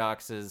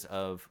paradoxes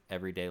of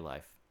everyday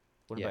life.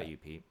 What Yeah. about you,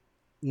 Pete?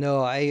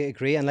 No, I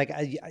agree. And like,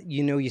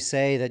 you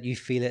say that you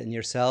feel it in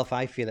yourself.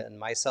 I feel it in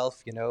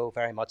myself,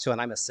 very much so. And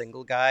I'm a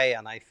single guy,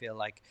 and I feel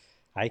like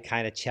I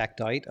kind of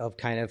checked out of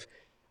kind of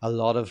a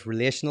lot of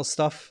relational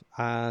stuff.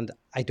 And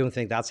I don't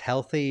think that's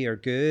healthy or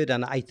good.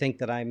 And I think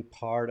that I'm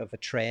part of a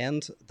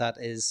trend that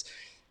is,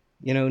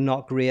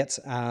 not great.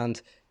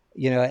 And,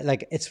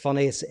 like, it's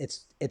funny.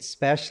 It's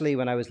especially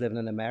when I was living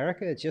in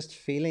America, just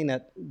feeling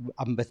that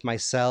I'm with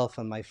myself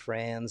and my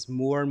friends,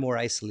 more and more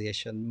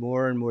isolation,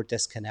 more and more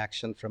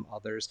disconnection from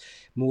others,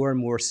 more and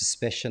more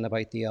suspicion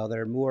about the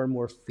other, more and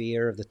more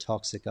fear of the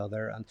toxic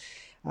other.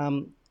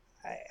 And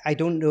I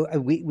don't know.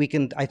 We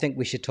can. I think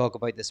we should talk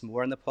about this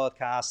more in the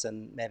podcast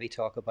and maybe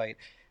talk about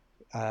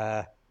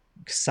uh,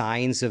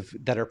 signs of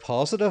that are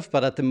positive.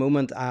 But at the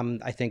moment,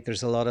 I think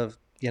there's a lot of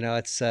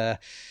it's.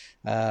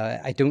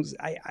 I don't.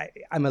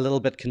 I'm a little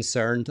bit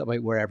concerned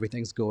about where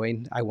everything's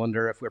going. I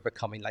wonder if we're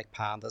becoming like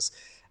pandas.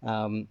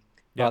 Um,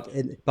 Yep.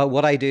 but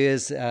what I do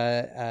is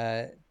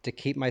to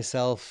keep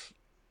myself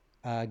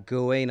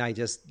going. I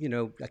just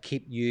I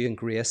keep you and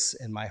Grace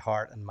in my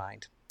heart and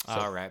mind. So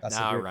All right. that's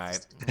a All great.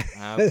 right.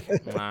 Okay.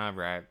 All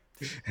right.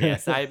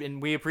 Yes, and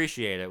we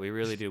appreciate it. We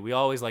really do. We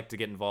always like to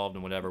get involved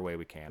in whatever way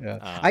we can.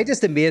 Yeah. I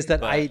just amazed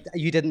that But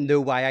you didn't know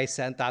why I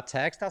sent that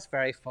text. That's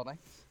very funny.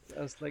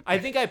 I was like, I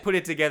think I put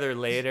it together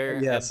later,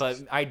 yes, but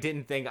I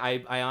didn't think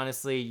I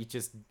honestly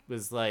just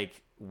was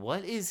like,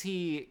 what is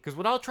he? Because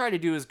what I'll try to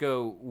do is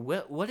go,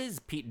 what is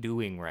Pete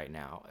doing right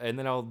now? And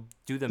then I'll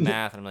do the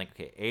math, and I'm like,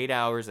 okay, 8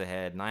 hours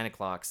ahead, 9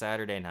 o'clock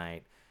Saturday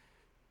night.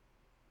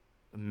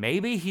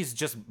 Maybe he's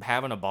just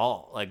having a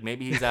ball. Like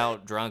maybe he's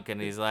out drunk and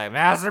he's like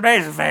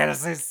masturbation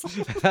fantasies.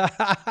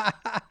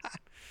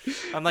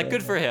 I'm like,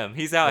 good for him.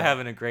 He's out yeah,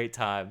 having a great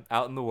time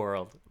out in the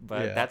world.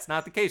 But yeah, that's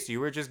not the case.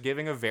 You were just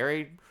giving a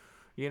very,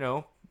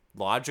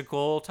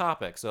 logical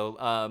topic. So,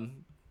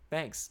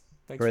 thanks.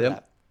 Thanks for brilliant.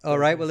 that. All That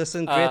was right, well, nice.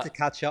 listen, great to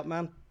catch up,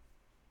 man.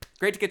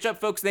 Great to catch up,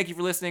 folks. Thank you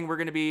for listening. We're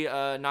going to be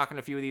knocking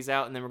a few of these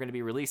out, and then we're going to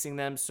be releasing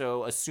them.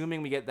 So,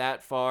 assuming we get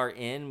that far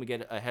in, we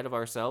get ahead of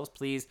ourselves,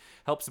 please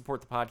help support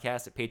the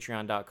podcast at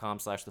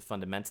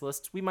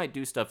patreon.com/thefundamentalists. We might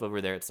do stuff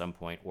over there at some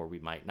point, or we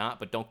might not,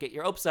 but don't get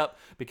your hopes up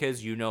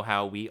because you know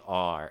how we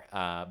are.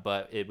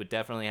 But it would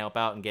definitely help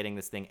out in getting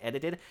this thing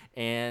edited,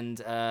 and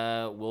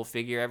we'll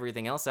figure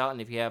everything else out.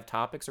 And if you have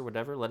topics or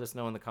whatever, let us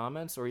know in the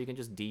comments, or you can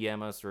just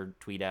DM us or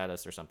tweet at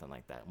us or something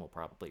like that, and we'll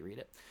probably read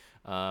it.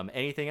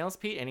 Anything else,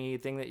 Pete?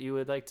 Anything that you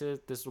would like to?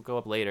 This will go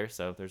up later,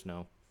 so there's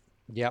no.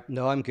 Yep,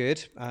 no, I'm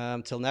good.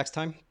 Till next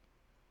time.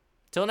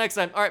 Till next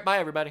time. All right, bye,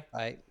 everybody.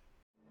 Bye.